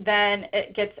reviewed, then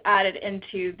it gets added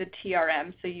into the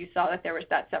TRM. So you saw that there was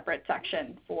that separate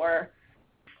section for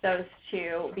those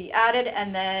to be added.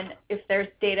 And then if there's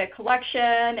data collection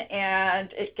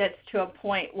and it gets to a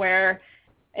point where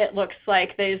it looks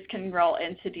like those can roll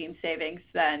into deemed savings,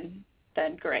 then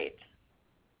great.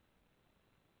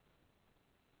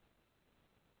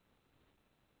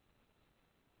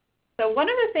 So one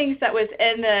of the things that was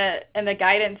in the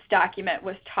guidance document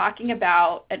was talking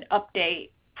about an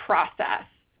update process.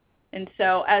 And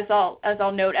so as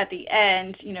I'll note at the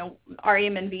end, our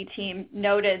EM&V team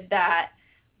noted that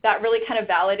really kind of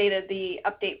validated the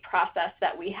update process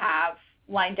that we have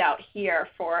lined out here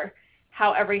for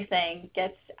how everything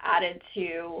gets added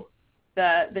to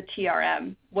the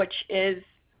TRM, which is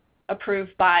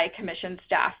approved by commission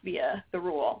staff via the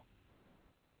rule.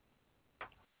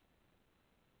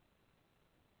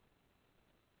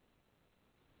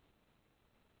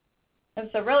 And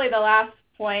so really the last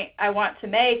point I want to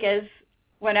make is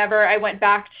whenever I went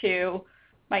back to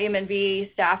my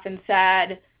EM&V staff and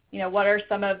said, what are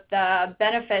some of the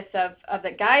benefits of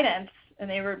the guidance?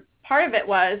 And part of it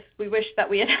was we wish that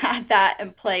we had had that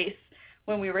in place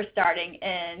when we were starting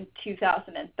in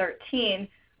 2013,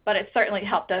 but it certainly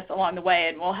helped us along the way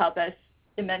and will help us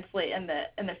immensely in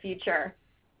the future.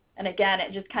 And again,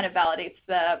 it just kind of validates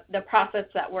the process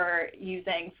that we're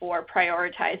using for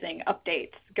prioritizing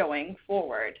updates going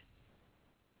forward.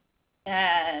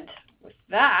 And with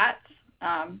that,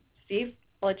 Steve,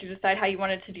 I'll let you decide how you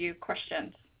wanted to do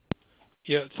questions.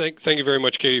 Yeah, thank you very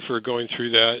much, Katie, for going through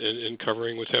that and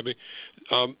covering what's happening.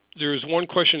 There's one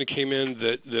question that came in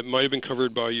that might have been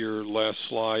covered by your last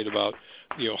slide about,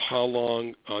 how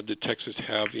long did Texas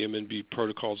have EM&V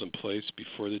protocols in place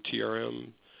before the TRM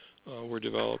were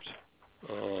developed?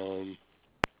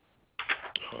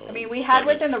 We had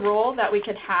within the rule that we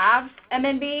could have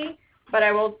M&V, but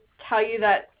I will tell you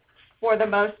that for the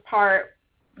most part,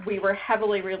 we were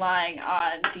heavily relying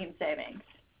on deemed savings.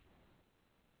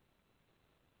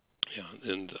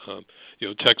 Yeah, and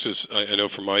Texas, I know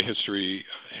from my history,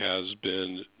 has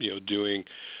been doing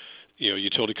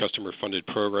utility customer funded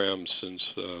programs since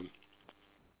the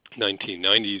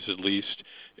 1990s at least,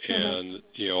 and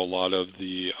a lot of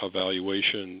the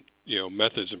evaluation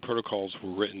methods and protocols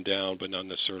were written down, but not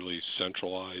necessarily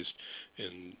centralized.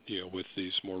 And with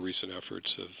these more recent efforts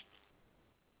of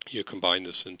combine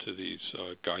this into these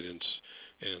guidance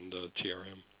and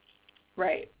TRM.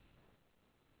 Right.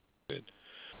 Good.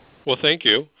 Well, thank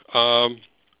you. I'm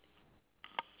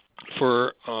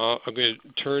going to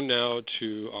turn now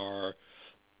to our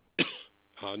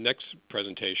next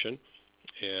presentation,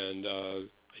 And I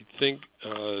think,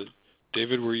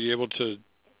 David, were you able to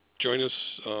join us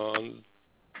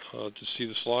to see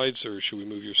the slides, or should we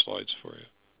move your slides for you?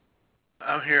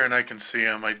 I'm here and I can see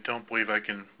them. I don't believe I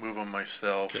can move them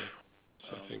myself. Okay.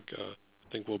 So I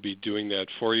think we'll be doing that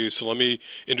for you. So let me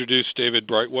introduce David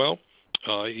Brightwell.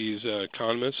 He's an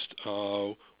economist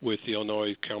with the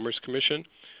Illinois Commerce Commission.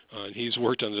 And he's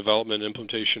worked on the development and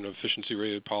implementation of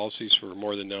efficiency-related policies for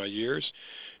more than 9 years.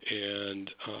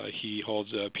 And he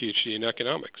holds a PhD in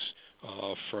economics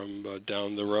from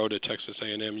down the road at Texas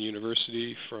A&M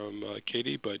University from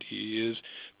Katy, but he is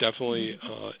definitely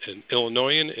an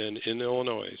Illinoisan and in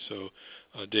Illinois. So,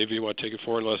 Dave, you want to take it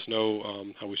forward and let us know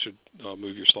how we should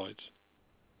move your slides?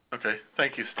 Okay,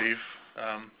 thank you, Steve.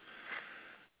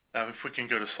 If we can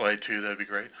go to slide 2, that'd be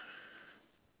great.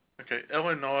 Okay,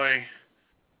 Illinois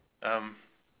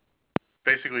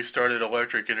basically started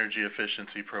electric energy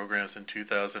efficiency programs in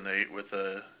 2008 with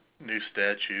a new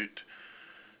statute.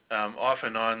 Off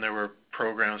and on, there were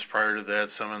programs prior to that,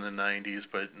 some in the 90s,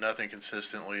 but nothing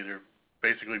consistently. There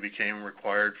basically became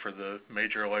required for the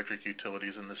major electric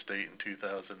utilities in the state in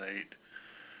 2008.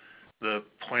 The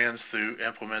plans to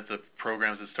implement the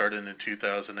programs that started in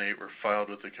 2008 were filed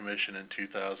with the Commission in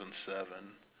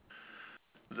 2007.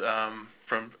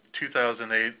 From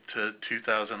 2008 to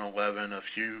 2011, a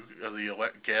few of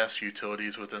the gas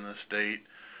utilities within the state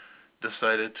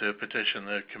decided to petition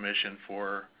the Commission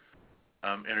for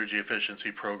energy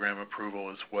efficiency program approval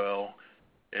as well.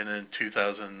 And in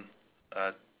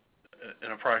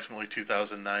approximately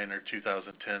 2009 or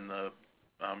 2010, the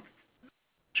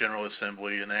General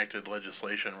Assembly enacted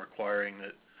legislation requiring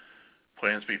that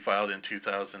plans be filed in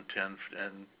 2010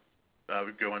 and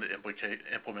would go into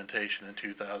implementation in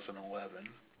 2011.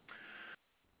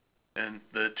 And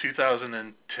the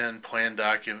 2010 plan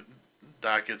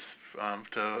dockets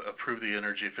to approve the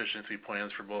energy efficiency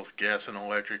plans for both gas and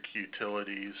electric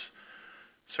utilities,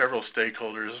 several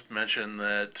stakeholders mentioned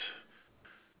that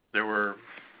there was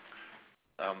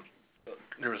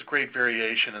great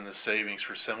variation in the savings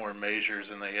for similar measures,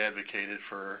 and they advocated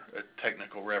for a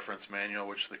technical reference manual,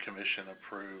 which the Commission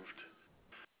approved.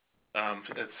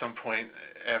 At some point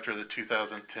after the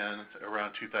 2010,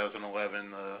 around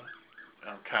 2011, the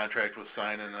contract was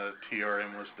signed and a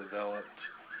TRM was developed.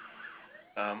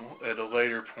 At a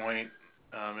later point,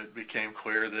 it became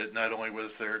clear that not only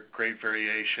was there great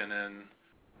variation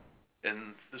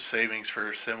in the savings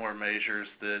for similar measures,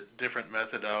 that different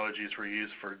methodologies were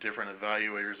used for different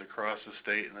evaluators across the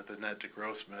state, and that the net to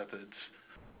gross methods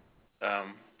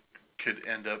could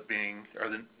end up being, or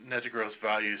the net to gross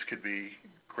values could be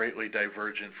greatly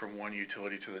divergent from one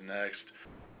utility to the next.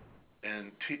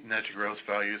 And net to gross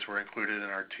values were included in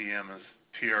our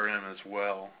TRM as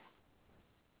well.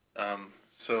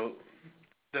 So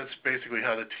that's basically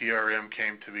how the TRM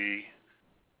came to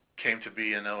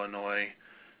be in Illinois.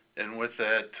 And with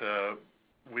that,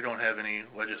 we don't have any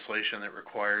legislation that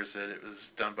requires that it was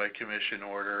done by commission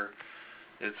order.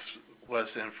 It's less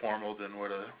informal than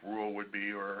what a rule would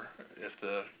be, or if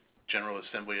the General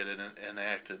Assembly had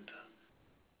enacted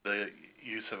the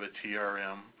use of a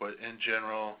TRM. But in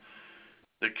general,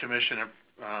 the commission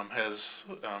has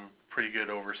pretty good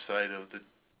oversight of the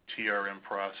TRM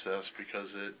process, because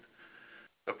it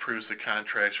approves the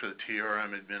contracts for the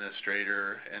TRM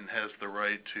administrator and has the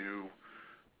right to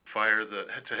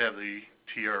have the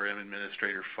TRM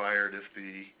administrator fired if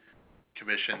the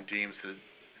commission deems that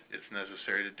it's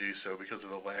necessary to do so because of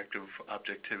the lack of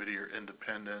objectivity or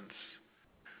independence.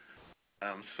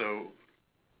 And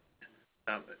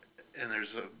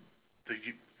there's the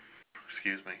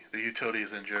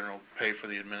utilities in general pay for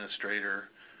the administrator,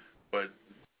 but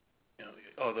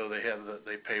although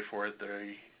they pay for it,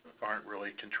 they aren't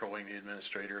really controlling the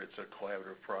administrator. It's a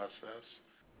collaborative process.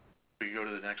 We can go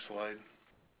to the next slide.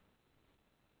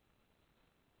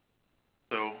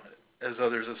 So, as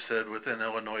others have said, within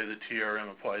Illinois, the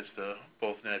TRM applies to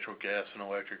both natural gas and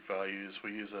electric values.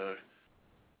 We use a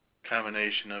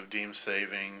combination of deemed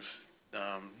savings,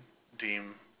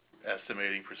 deemed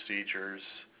estimating procedures,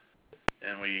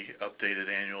 and we update it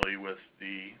annually with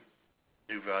the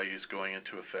new values going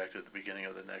into effect at the beginning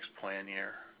of the next plan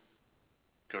year.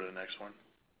 Go to the next one.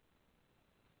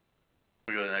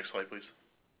 We go to the next slide, please.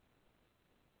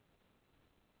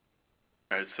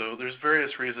 All right, so there's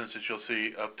various reasons that you'll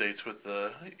see updates with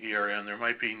the ERM. There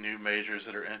might be new measures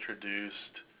that are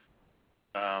introduced.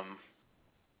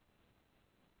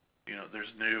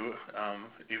 There's new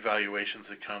evaluations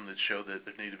that come that show that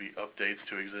there need to be updates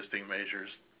to existing measures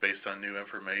based on new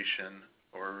information,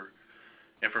 or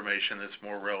information that's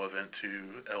more relevant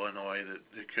to Illinois. That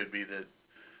it could be that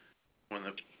when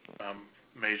the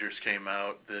measures came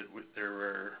out, that there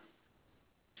were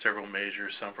several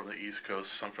measures, some from the East Coast,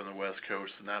 some from the West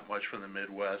Coast, not much from the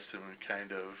Midwest, and we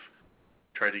kind of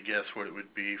tried to guess what it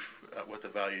would be, what the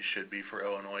value should be for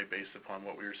Illinois based upon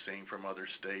what we were seeing from other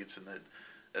states, and that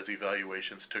as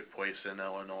evaluations took place in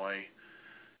Illinois,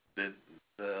 that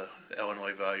the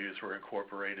Illinois values were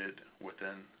incorporated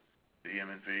within the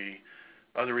EM&V.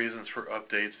 Other reasons for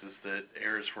updates is that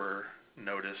errors were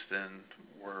noticed and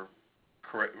we were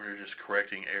just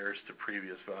correcting errors to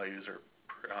previous values or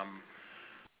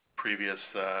previous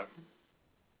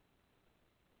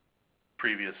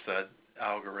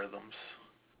algorithms.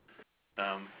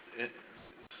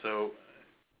 So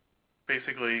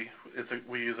basically,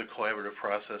 we use a collaborative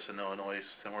process in Illinois,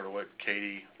 similar to what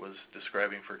Katie was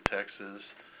describing for Texas,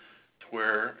 to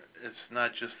where it's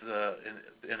not just the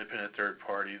independent third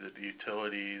party, that the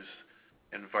utilities,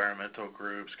 environmental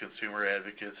groups, consumer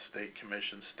advocates, state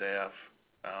commission staff,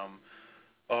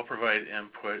 all provide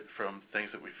input from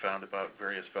things that we found about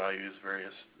various values,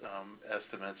 various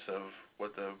estimates of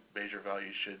what the major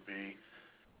values should be.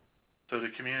 So to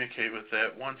communicate with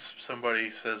that, once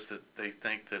somebody says that they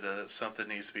think that something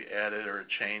needs to be added or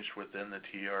changed within the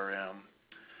TRM,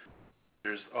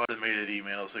 there's automated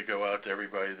emails that go out to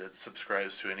everybody that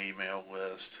subscribes to an email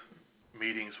list.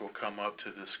 Meetings will come up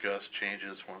to discuss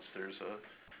changes once there's a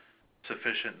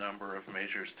sufficient number of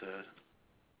measures to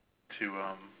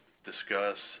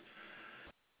discuss.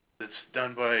 It's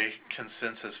done by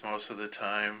consensus most of the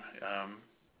time.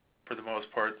 For the most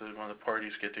part, when the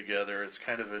parties get together, it's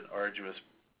kind of an arduous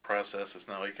process. It's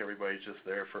not like everybody's just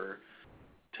there for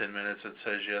 10 minutes that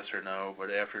says yes or no,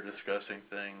 but after discussing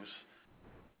things,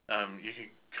 you can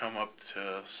come up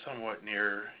to somewhat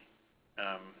near,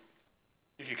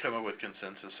 you can come up with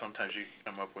consensus. Sometimes you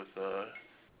can come up with a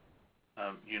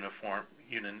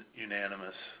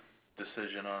unanimous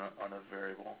decision on a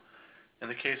variable. In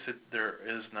the case that there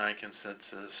is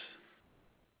non-consensus,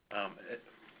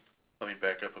 let me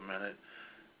back up a minute.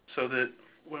 So that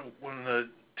when the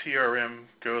TRM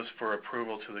goes for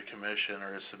approval to the commission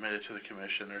or is submitted to the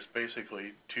commission, there's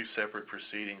basically two separate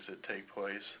proceedings that take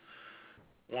place.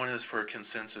 One is for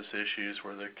consensus issues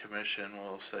where the commission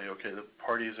will say, okay, the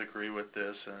parties agree with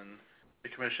this, and the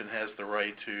commission has the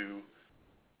right to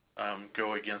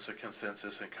go against the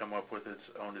consensus and come up with its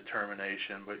own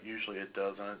determination, but usually it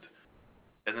doesn't.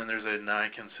 And then there's a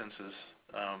non-consensus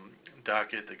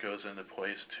docket that goes into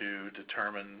place to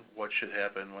determine what should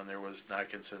happen when there was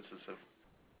non-consensus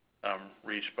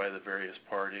reached by the various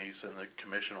parties, and the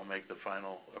commission will make the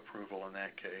final approval in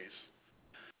that case.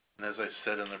 And as I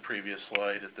said in the previous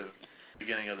slide, at the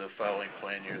beginning of the following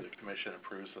plan year, the commission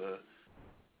approves a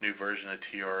new version of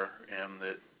TRM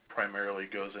that primarily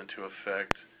goes into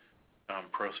effect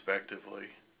prospectively.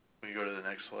 Can you go to the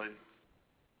next slide?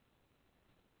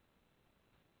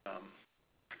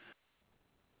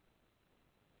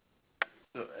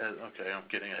 Okay, I'm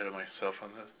getting ahead of myself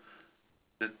on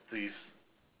this. These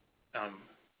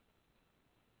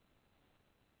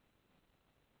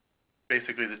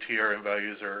basically the TRM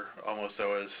values are almost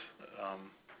always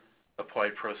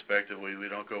applied prospectively. We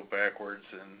don't go backwards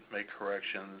and make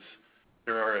corrections.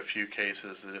 There are a few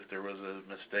cases that if there was a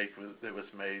mistake that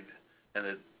was made and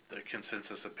that the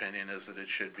consensus opinion is that it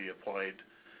should be applied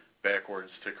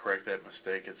backwards to correct that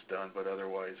mistake, it's done, but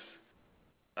otherwise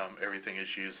everything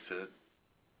is used to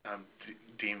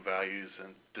deem values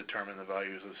and determine the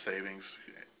values of savings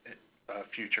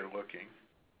future looking.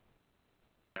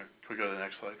 Can we go to the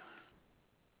next slide?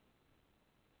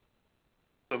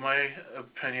 So my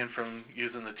opinion from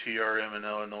using the TRM in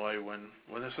Illinois, when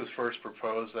this was first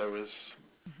proposed, I was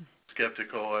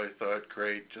skeptical. I thought,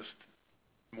 great, just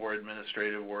more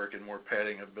administrative work and more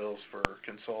padding of bills for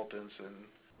consultants and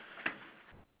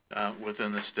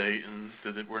within the state, and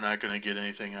that we're not going to get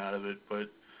anything out of it. But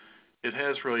it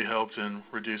has really helped in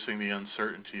reducing the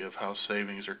uncertainty of how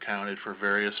savings are counted for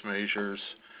various measures.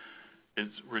 It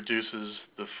reduces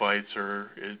the fights,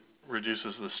 or it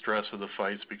reduces the stress of the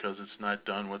fights, because it's not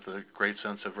done with a great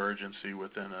sense of urgency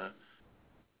within a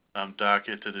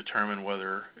docket to determine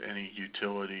whether any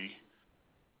utility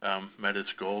met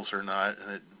its goals or not,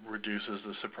 and it reduces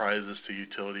the surprises to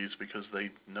utilities because they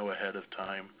know ahead of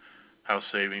time how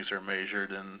savings are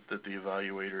measured, and that the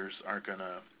evaluators aren't going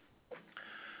to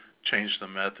change the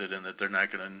method, and that they're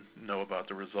not going to know about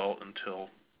the result until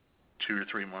 2 or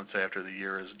 3 months after the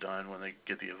year is done, when they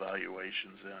get the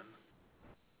evaluations in.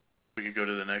 We could go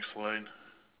to the next slide.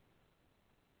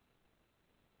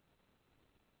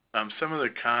 Some of the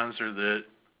cons are that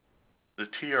the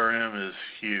TRM is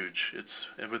huge.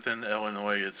 It's within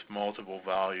Illinois, it's multiple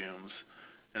volumes,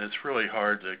 and it's really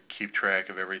hard to keep track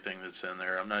of everything that's in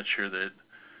there. I'm not sure that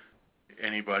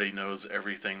anybody knows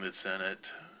everything that's in it.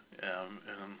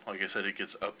 and like I said, it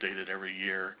gets updated every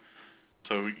year.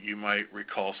 So you might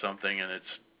recall something and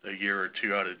it's a year or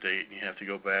two out of date, and you have to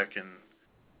go back and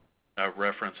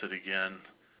reference it again.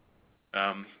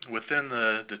 Within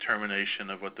the determination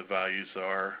of what the values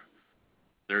are,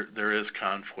 there is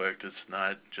conflict. It's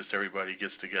not just everybody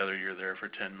gets together, you're there for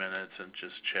 10 minutes and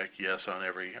just check yes on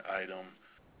every item.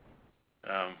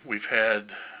 We've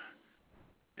had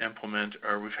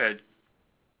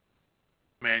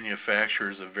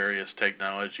manufacturers of various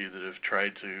technology that have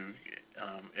tried to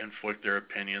inflict their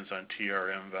opinions on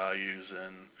TRM values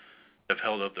and have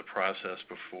held up the process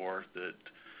before. That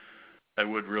I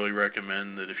would really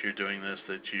recommend that if you're doing this,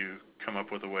 that you come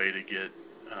up with a way to get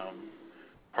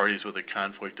parties with a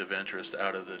conflict of interest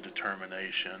out of the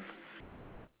determination.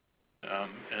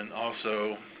 And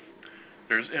also,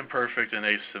 there's imperfect and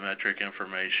asymmetric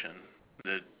information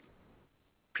that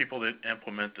people that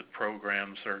implement the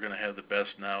programs are going to have the best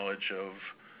knowledge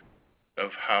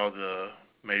of how the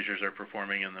measures are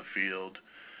performing in the field.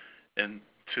 And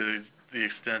to the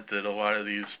extent that a lot of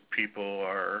these people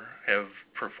have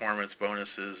performance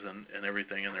bonuses and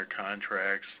everything in their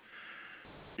contracts,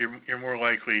 you're more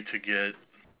likely to get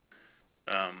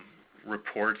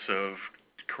reports of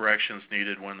corrections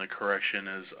needed when the correction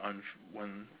is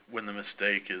when the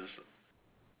mistake is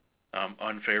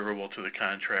unfavorable to the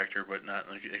contractor, but not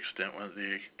in the extent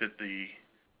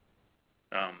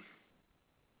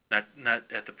not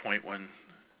at the point when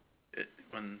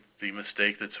the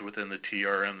mistake that's within the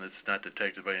TRM that's not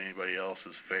detected by anybody else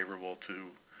is favorable to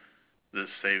the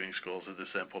savings goals that this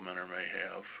implementer may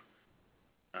have.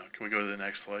 Can we go to the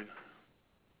next slide?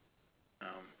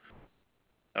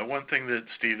 One thing that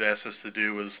Steve asked us to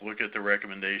do was look at the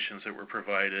recommendations that were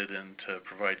provided and to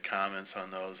provide comments on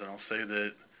those. And I'll say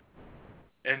that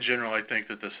in general, I think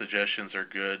that the suggestions are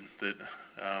good. That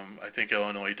I think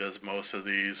Illinois does most of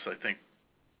these. I think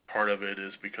part of it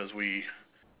is because we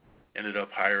ended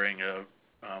up hiring a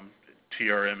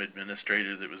TRM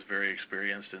administrator that was very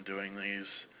experienced in doing these,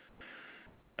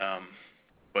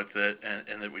 but that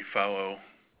we follow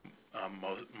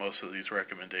most of these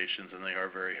recommendations, and they are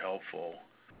very helpful.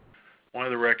 One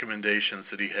of the recommendations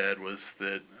that he had was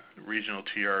that regional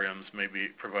TRMs maybe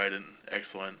provide an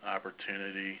excellent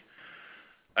opportunity.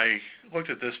 I looked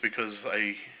at this because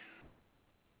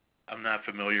I'm not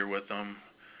familiar with them.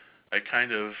 I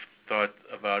kind of thought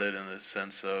about it in the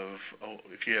sense of,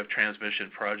 if you have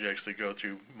transmission projects that go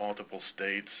through multiple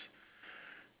states,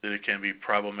 that it can be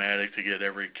problematic to get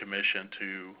every commission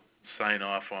to sign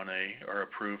off on or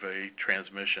approve a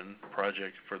transmission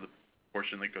project for the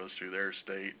portion that goes through their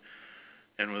state,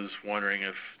 and was wondering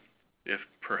if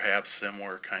perhaps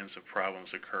similar kinds of problems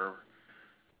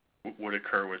would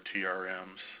occur with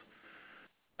TRMs.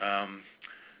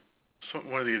 So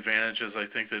one of the advantages I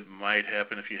think that might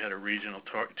happen if you had a regional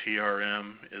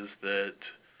TRM is that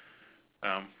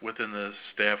within the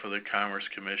staff of the Commerce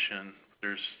Commission,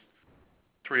 there's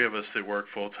 3 of us that work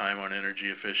full-time on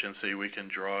energy efficiency. We can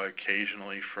draw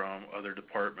occasionally from other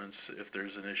departments if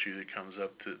there's an issue that comes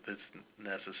up that's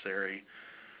necessary.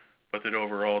 But that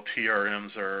overall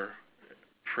TRMs are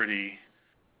pretty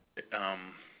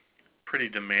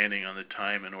demanding on the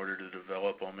time in order to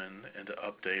develop them and to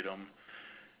update them,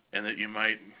 and that you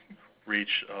might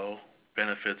reach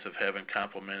benefits of having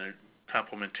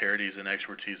complementarities and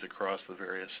expertise across the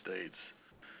various states.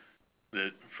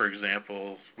 That, for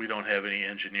example, we don't have any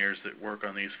engineers that work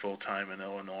on these full-time in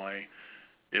Illinois.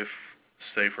 If,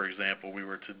 say, for example, we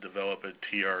were to develop a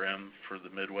TRM for the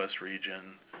Midwest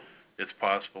region, it's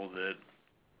possible that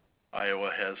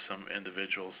Iowa has some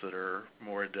individuals that are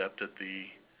more adept at the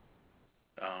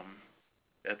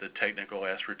technical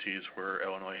expertise, where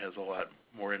Illinois has a lot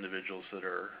more individuals that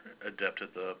are adept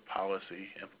at the policy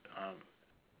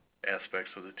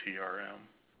aspects of the TRM.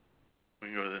 We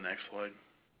can go to the next slide.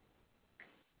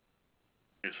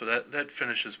 Okay, so that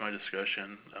finishes my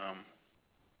discussion.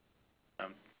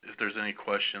 If there's any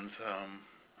questions,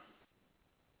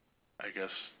 I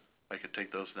guess I could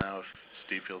take those now if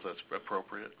Steve feels that's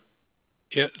appropriate.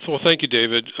 Yeah, so well, thank you,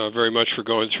 David, very much for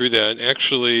going through that. And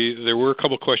actually, there were a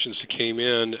couple questions that came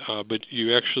in, but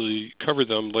you actually covered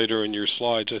them later in your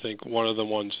slides. I think one of the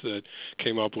ones that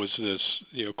came up was this,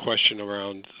 question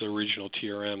around the regional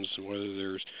TRMs and whether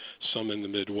there's some in the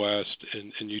Midwest,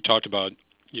 and you talked about,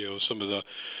 some of the,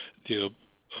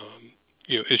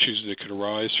 issues that could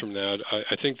arise from that.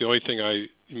 I think the only thing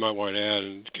you might want to add,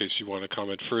 in case you want to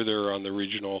comment further on the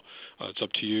regional, it's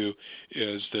up to you,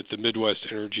 is that the Midwest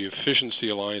Energy Efficiency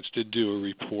Alliance did do a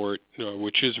report,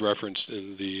 which is referenced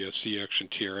in the C-Action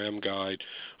TRM guide,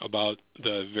 about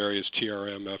the various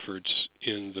TRM efforts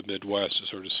in the Midwest to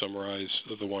sort of summarize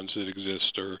the ones that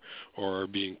exist or are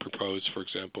being proposed, for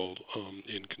example,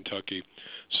 in Kentucky.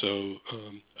 So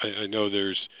I know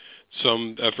there's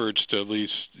some efforts to at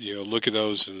least look at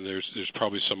those, and there's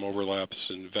probably some overlaps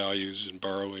in values and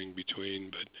borrowing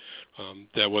between, but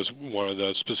that was one of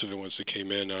the specific ones that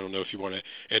came in. I don't know if you want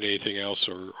to add anything else,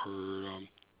 or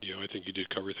I think you did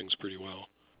cover things pretty well.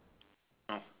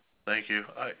 Oh, thank you.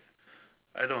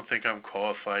 I don't think I'm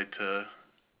qualified to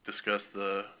discuss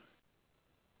the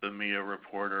MIA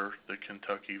report or the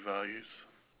Kentucky values,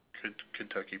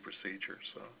 Kentucky procedure.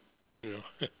 So.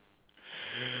 Yeah.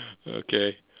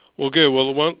 Okay. Well, good.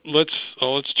 Well,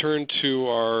 let's turn to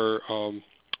our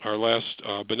last,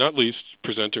 but not least,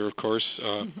 presenter, of course,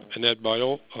 Annette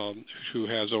Vital, who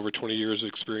has over 20 years of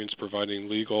experience providing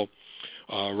legal,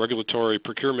 regulatory,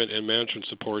 procurement, and management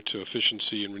support to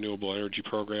efficiency and renewable energy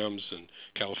programs in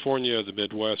California, the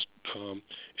Midwest,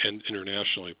 and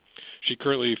internationally. She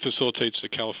currently facilitates the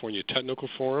California Technical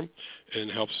Forum and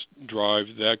helps drive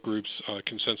that group's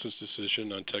consensus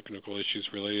decision on technical issues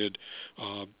related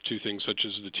to things such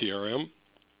as the TRM.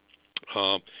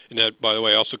 And that, by the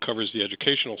way, also covers the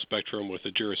educational spectrum with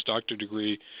a Juris Doctor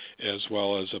degree as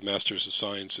well as a Master's of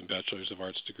Science and Bachelor's of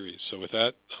Arts degrees. So with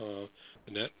that,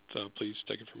 Annette, please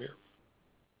take it from here.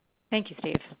 Thank you,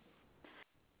 Steve.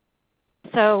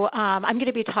 So I'm going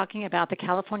to be talking about the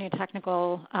California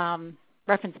Technical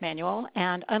Reference Manual,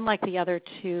 and unlike the other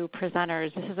two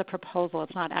presenters, this is a proposal.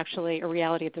 It's not actually a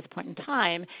reality at this point in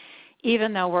time,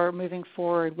 even though we're moving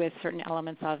forward with certain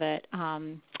elements of it.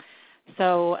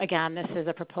 So again, this is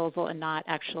a proposal and not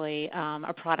actually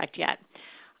a product yet.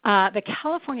 The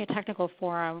California Technical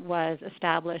Forum was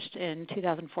established in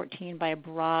 2014 by a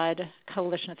broad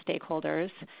coalition of stakeholders.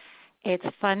 It's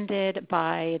funded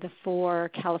by the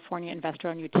 4 California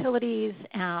investor-owned utilities,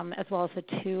 as well as the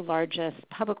 2 largest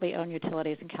publicly owned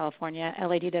utilities in California,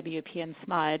 LADWP and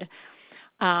SMUD.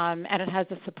 And it has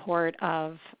the support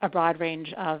of a broad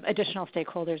range of additional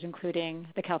stakeholders, including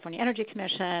the California Energy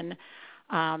Commission,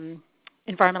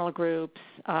 environmental groups,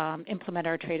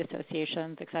 implementer trade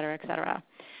associations, et cetera, et cetera.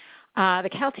 The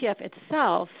CalTF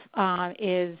itself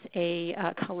is a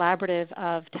collaborative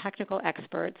of technical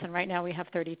experts, and right now we have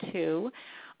 32.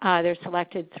 They're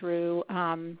selected through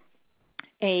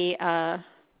a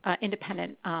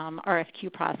independent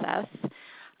RFQ process.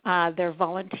 They're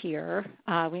volunteer.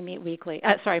 We meet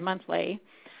monthly.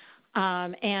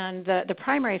 And the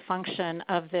primary function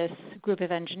of this group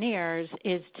of engineers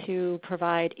is to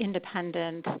provide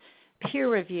independent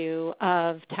peer review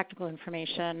of technical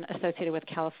information associated with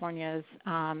California's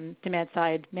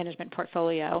demand-side management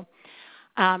portfolio,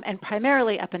 and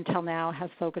primarily up until now has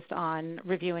focused on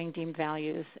reviewing deemed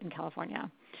values in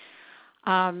California.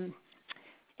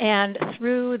 And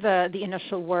through the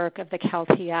initial work of the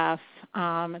CalTF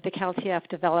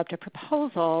developed a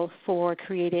proposal for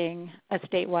creating a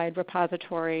statewide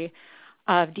repository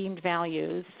of deemed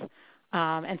values.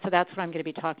 And so that's what I'm going to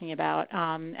be talking about.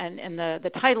 And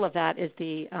the title of that is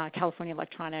the California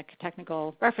Electronic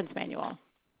Technical Reference Manual.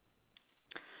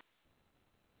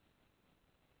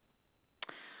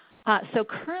 So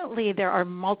currently there are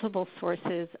multiple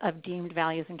sources of deemed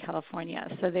values in California.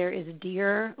 So there is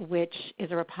DEER, which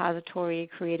is a repository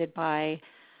created by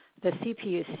the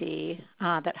CPUC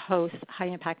that hosts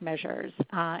high-impact measures.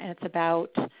 And it's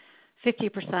about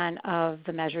 50% of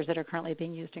the measures that are currently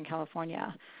being used in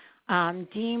California.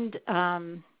 Deemed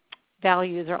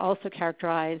values are also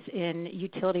characterized in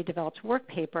utility-developed work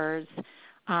papers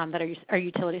that are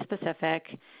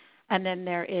utility-specific, and then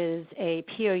there is a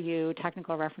POU,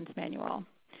 Technical Reference Manual.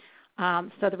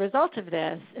 So the result of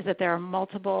this is that there are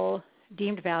multiple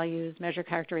deemed values, measure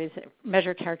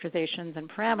characterizations, and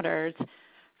parameters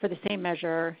for the same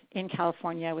measure in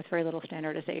California with very little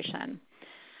standardization.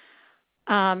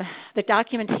 The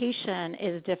documentation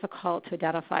is difficult to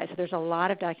identify. So there's a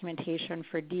lot of documentation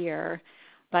for DEER,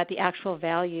 but the actual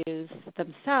values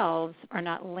themselves are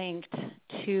not linked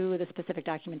to the specific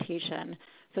documentation.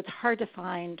 So it's hard to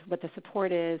find what the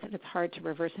support is, and it's hard to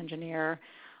reverse engineer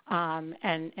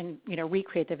and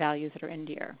recreate the values that are in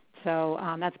DEER. So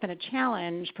that's been a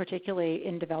challenge, particularly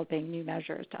in developing new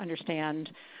measures to understand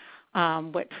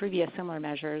what previous similar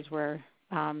measures were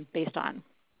based on.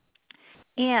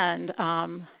 And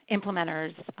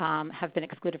implementers have been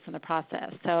excluded from the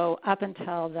process. So up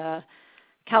until the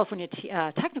California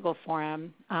Technical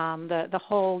Forum, the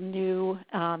whole new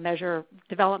measure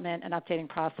development and updating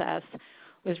process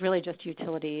was really just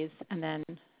utilities and then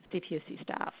CPUC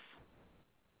staff.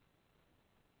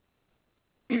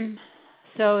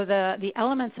 So the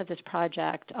elements of this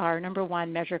project are, number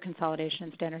one, measure consolidation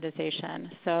and standardization.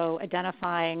 So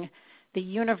identifying the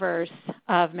universe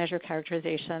of measure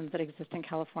characterizations that exist in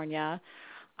California,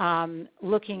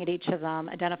 looking at each of them,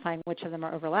 identifying which of them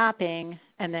are overlapping,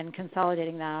 and then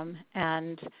consolidating them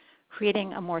and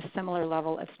creating a more similar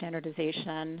level of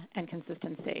standardization and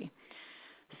consistency.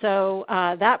 So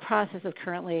that process is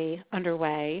currently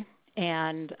underway,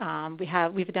 and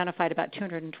we've identified about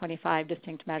 225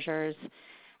 distinct measures.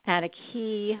 And a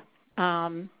key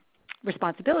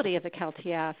responsibility of the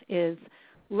CalTF is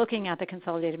looking at the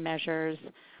consolidated measures,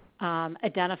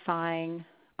 identifying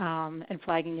and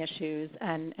flagging issues,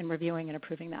 and reviewing and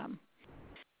approving them.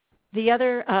 The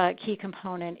other key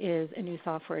component is a new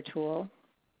software tool.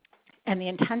 And the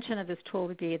intention of this tool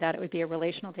would be that it would be a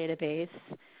relational database.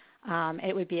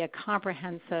 It would be a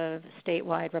comprehensive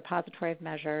statewide repository of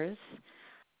measures.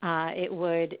 It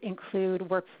would include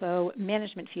workflow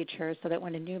management features so that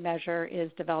when a new measure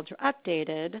is developed or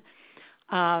updated,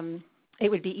 it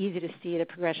would be easy to see the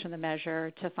progression of the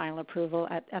measure to final approval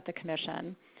at the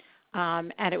commission.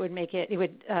 And it would make it,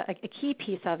 a key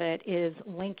piece of it is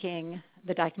linking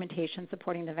the documentation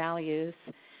supporting the values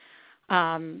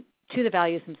to the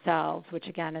values themselves, which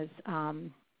again is,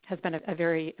 has been a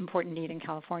very important need in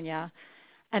California.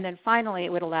 And then finally,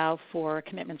 it would allow for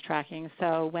commitments tracking.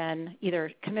 So when either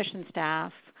commission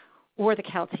staff or the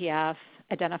CalTF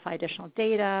identify additional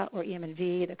data or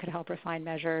EM&V that could help refine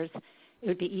measures, it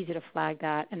would be easy to flag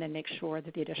that and then make sure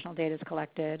that the additional data is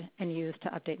collected and used to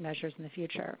update measures in the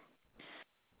future.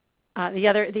 The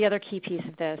other key piece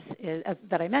of this is,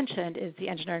 that I mentioned is the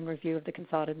engineering review of the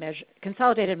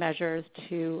consolidated measures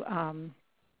to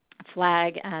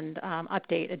flag and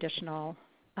update additional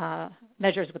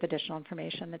measures with additional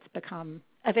information that's become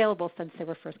available since they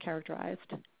were first characterized.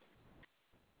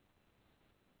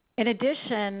 In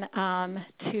addition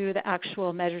to the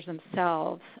actual measures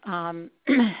themselves,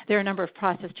 there are a number of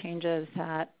process changes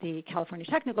that the California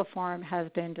Technical Forum has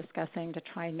been discussing to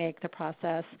try and make the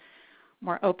process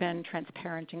more open,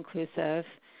 transparent, inclusive.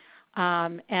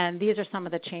 And these are some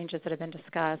of the changes that have been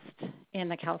discussed in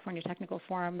the California Technical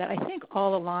Forum that I think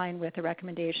all align with the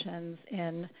recommendations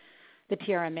in the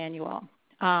TRM manual.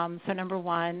 So number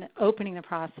one, opening the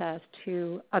process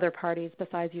to other parties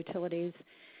besides utilities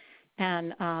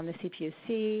and the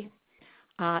CPUC,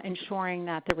 ensuring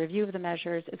that the review of the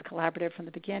measures is collaborative from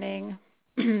the beginning,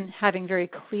 having very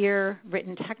clear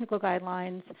written technical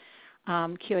guidelines,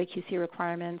 QA/QC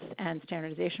requirements, and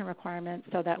standardization requirements,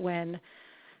 so that when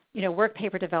work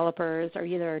paper developers are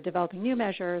either developing new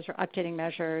measures or updating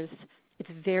measures, it's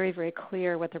very, very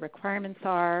clear what the requirements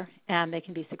are, and they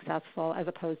can be successful as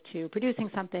opposed to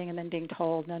producing something and then being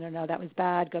told, no, that was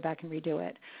bad, go back and redo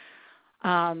it.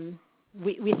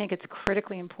 We think it's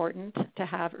critically important to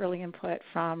have early input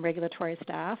from regulatory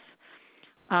staff.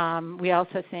 We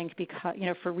also think because,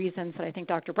 for reasons that I think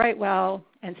Dr. Brightwell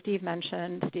and Steve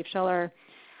mentioned, Steve Schiller,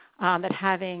 that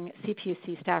having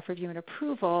CPUC staff review and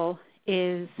approval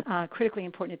is critically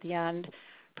important at the end,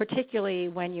 particularly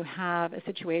when you have a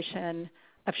situation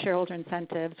of shareholder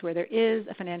incentives where there is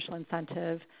a financial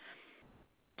incentive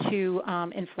to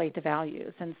inflate the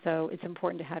values. And so it's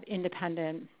important to have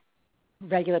independent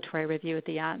regulatory review at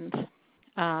the end.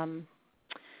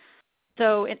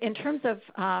 So in terms of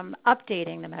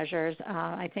updating the measures,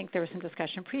 I think there was some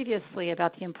discussion previously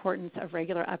about the importance of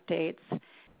regular updates.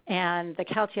 And the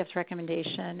CalTF's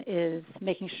recommendation is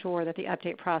making sure that the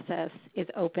update process is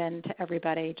open to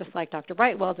everybody, just like Dr.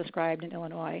 Brightwell described in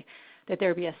Illinois, that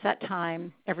there be a set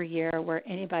time every year where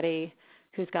anybody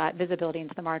who's got visibility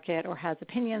into the market or has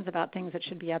opinions about things that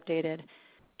should be updated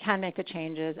can make the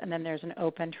changes, and then there's an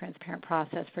open, transparent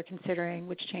process for considering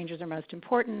which changes are most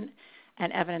important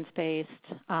and evidence-based,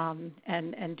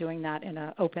 and doing that in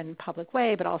an open, public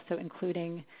way, but also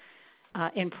including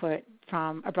input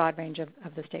from a broad range of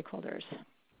the stakeholders.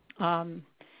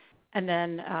 And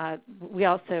then we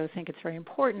also think it's very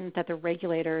important that the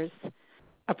regulators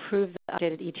approve the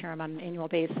updated ETRM on an annual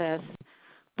basis,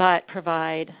 but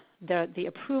provide the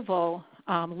approval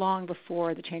long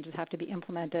before the changes have to be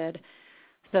implemented,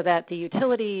 so that the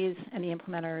utilities and the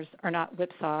implementers are not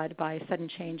whipsawed by sudden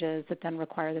changes that then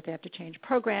require that they have to change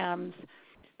programs,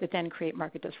 that then create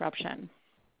market disruption.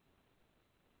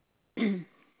 So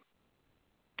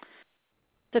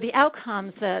the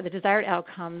outcomes, the desired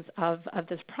outcomes of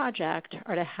this project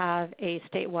are to have a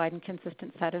statewide and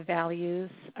consistent set of values,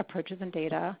 approaches, and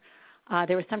data,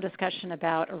 There was some discussion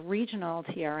about a regional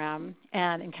TRM,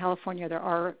 and in California there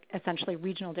are essentially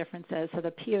regional differences. So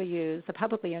the POUs, the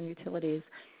publicly owned utilities,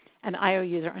 and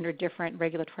IOUs are under different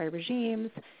regulatory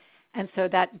regimes, and so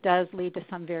that does lead to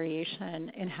some variation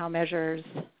in how measures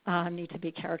need to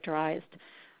be characterized.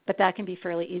 But that can be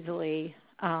fairly easily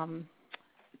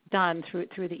done through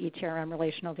the ETRM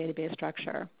relational database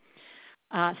structure.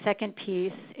 Second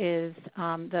piece is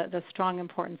the strong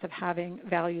importance of having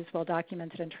values well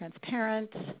documented and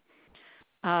transparent.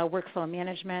 Workflow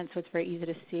management, so it's very easy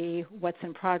to see what's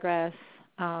in progress,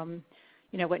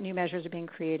 what new measures are being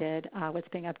created, what's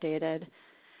being updated.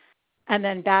 And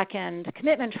then back-end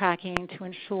commitment tracking to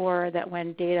ensure that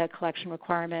when data collection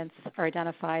requirements are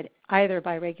identified either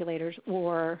by regulators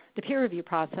or the peer review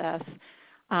process,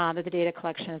 that the data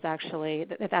collection is actually,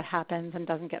 that happens and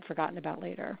doesn't get forgotten about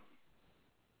later.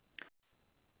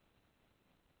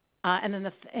 And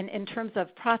then in terms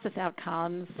of process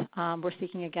outcomes, we're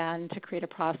seeking again to create a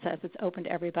process that's open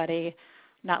to everybody,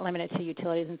 not limited to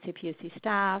utilities and CPUC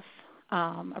staff,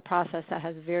 a process that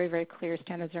has very, very clear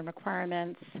standards and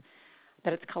requirements,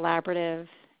 that it's collaborative,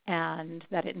 and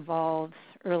that it involves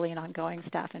early and ongoing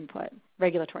staff input,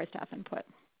 regulatory staff input.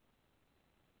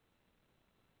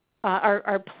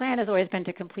 Our plan has always been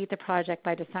to complete the project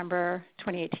by December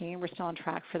 2018. We're still on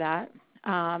track for that.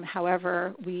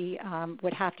 However, we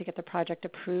would have to get the project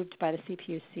approved by the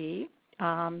CPUC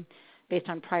based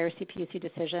on prior CPUC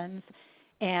decisions.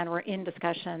 And we're in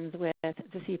discussions with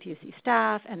the CPUC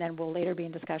staff, and then we'll later be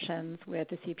in discussions with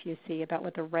the CPUC about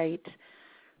what the right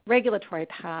regulatory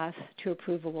path to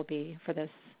approval will be for this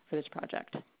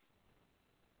project.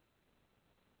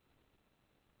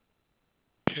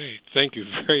 Okay, thank you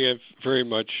very, very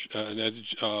much, Annette,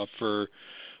 for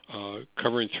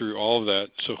covering through all of that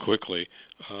so quickly.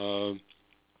 I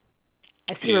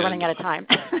see we're running out of time.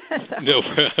 No,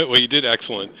 well, you did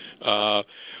excellent. Let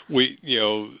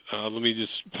me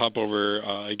just pop over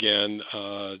again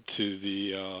to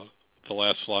the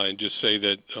last slide and just say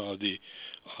that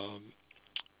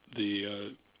the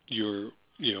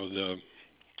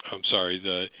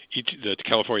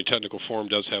California Technical Forum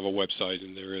does have a website,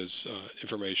 and there is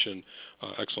information,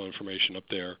 excellent information up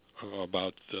there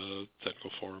about the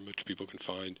Technical Forum, which people can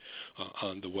find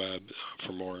on the web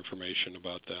for more information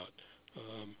about that,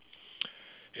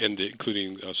 and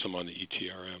including some on the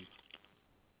ETRM.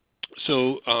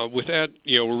 So with that,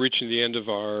 we're reaching the end of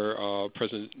our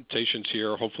presentations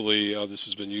here. Hopefully this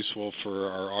has been useful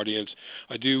for our audience.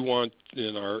 I do want,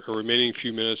 in our remaining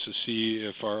few minutes, to see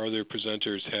if our other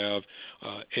presenters have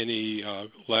any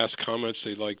last comments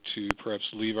they'd like to perhaps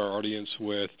leave our audience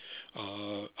with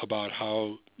about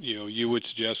how you would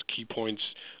suggest key points,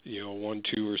 1,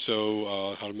 2 or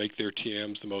so, how to make their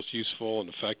TMs the most useful and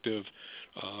effective,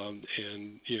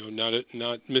 and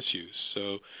not misuse.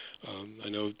 So I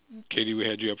know, Katie, we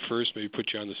had you up first. Maybe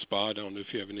put you on the spot. I don't know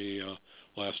if you have any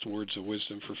last words of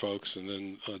wisdom for folks, and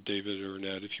then David or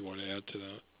Annette, if you want to add to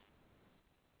that.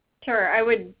 Sure. I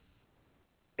would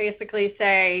basically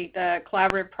say the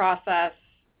collaborative process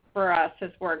for us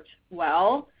has worked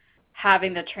well,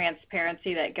 having the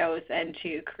transparency that goes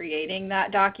into creating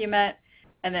that document,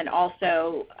 and then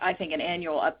also I think an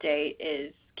annual update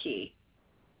is key.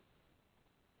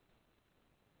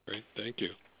 Great, thank you.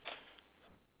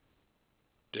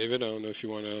 David, I don't know if you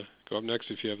want to go up next,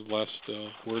 if you have last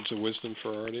words of wisdom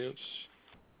for our audience.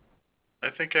 I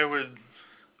think I would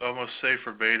almost say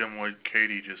verbatim what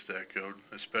Katie just echoed,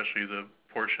 especially the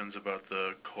portions about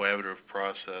the collaborative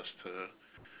process to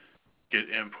get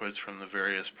inputs from the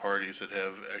various parties that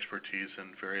have expertise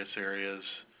in various areas,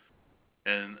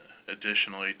 and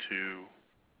additionally to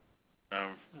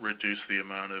reduce the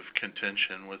amount of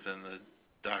contention within the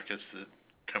dockets that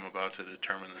come about to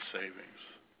determine the savings.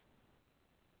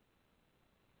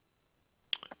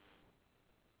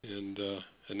 And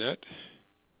Annette?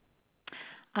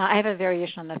 I have a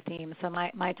variation on the theme. So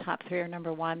my top 3 are,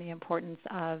 number 1, the importance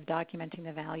of documenting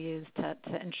the values to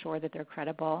ensure that they're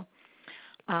credible.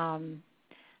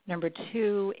 Number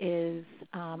 2 is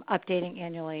updating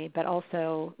annually, but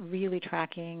also really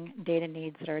tracking data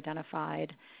needs that are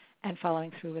identified and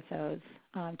following through with those.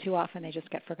 Too often they just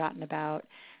get forgotten about.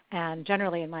 And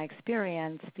generally, in my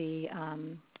experience, the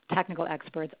technical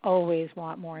experts always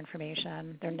want more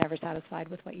information. They're never satisfied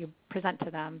with what you present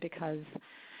to them because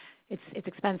it's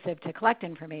expensive to collect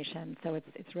information. So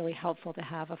it's really helpful to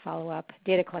have a follow-up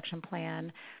data collection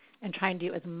plan and try and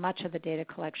do as much of the data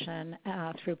collection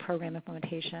through program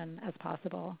implementation as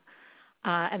possible.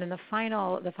 And then the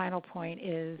final point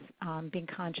is being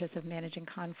conscious of managing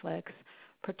conflicts,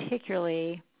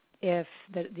 particularly if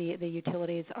the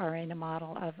utilities are in a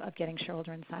model of getting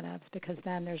shareholder incentives, because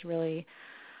then there's really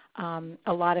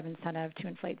a lot of incentive to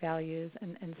inflate values,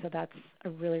 and so that's a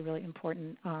really, really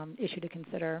important issue to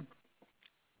consider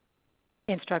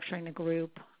in structuring the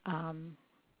group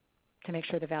to make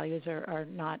sure the values are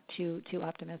not too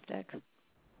optimistic.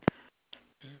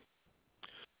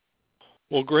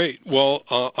 Well, great. Well,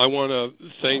 I want to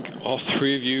thank all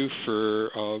three of you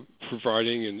for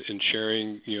providing and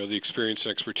sharing, the experience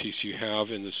and expertise you have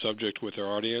in the subject with our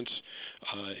audience,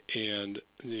 and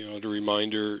the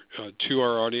reminder to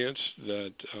our audience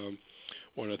that I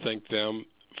want to thank them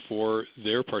for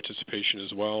their participation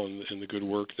as well in the good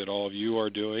work that all of you are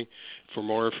doing. For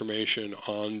more information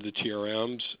on the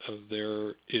TRMs,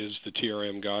 there is the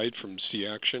TRM guide from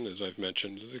C-Action, as I've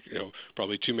mentioned,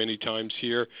 probably too many times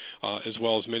here, as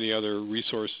well as many other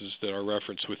resources that are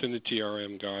referenced within the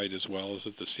TRM guide as well as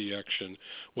at the C-Action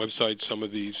website. Some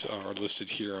of these are listed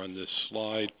here on this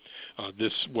slide.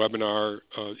 This webinar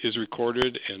is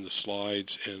recorded, and the slides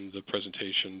and the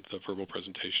presentation, the verbal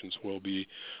presentations, will be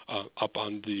up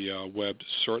on the web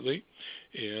shortly.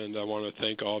 And I want to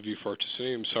thank all of you for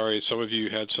participating. I'm sorry some of you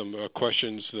had some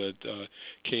questions that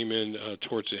came in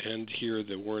towards the end here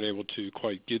that weren't able to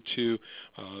quite get to.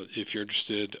 If you're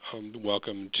interested,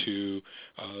 welcome to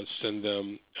send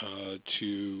them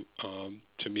to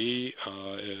me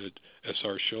at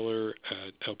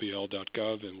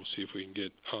srschiller@lbl.gov, and we'll see if we can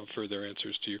get further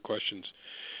answers to your questions.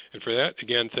 And for that,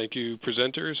 again, thank you,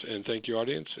 presenters, and thank you,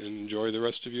 audience, and enjoy the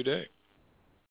rest of your day.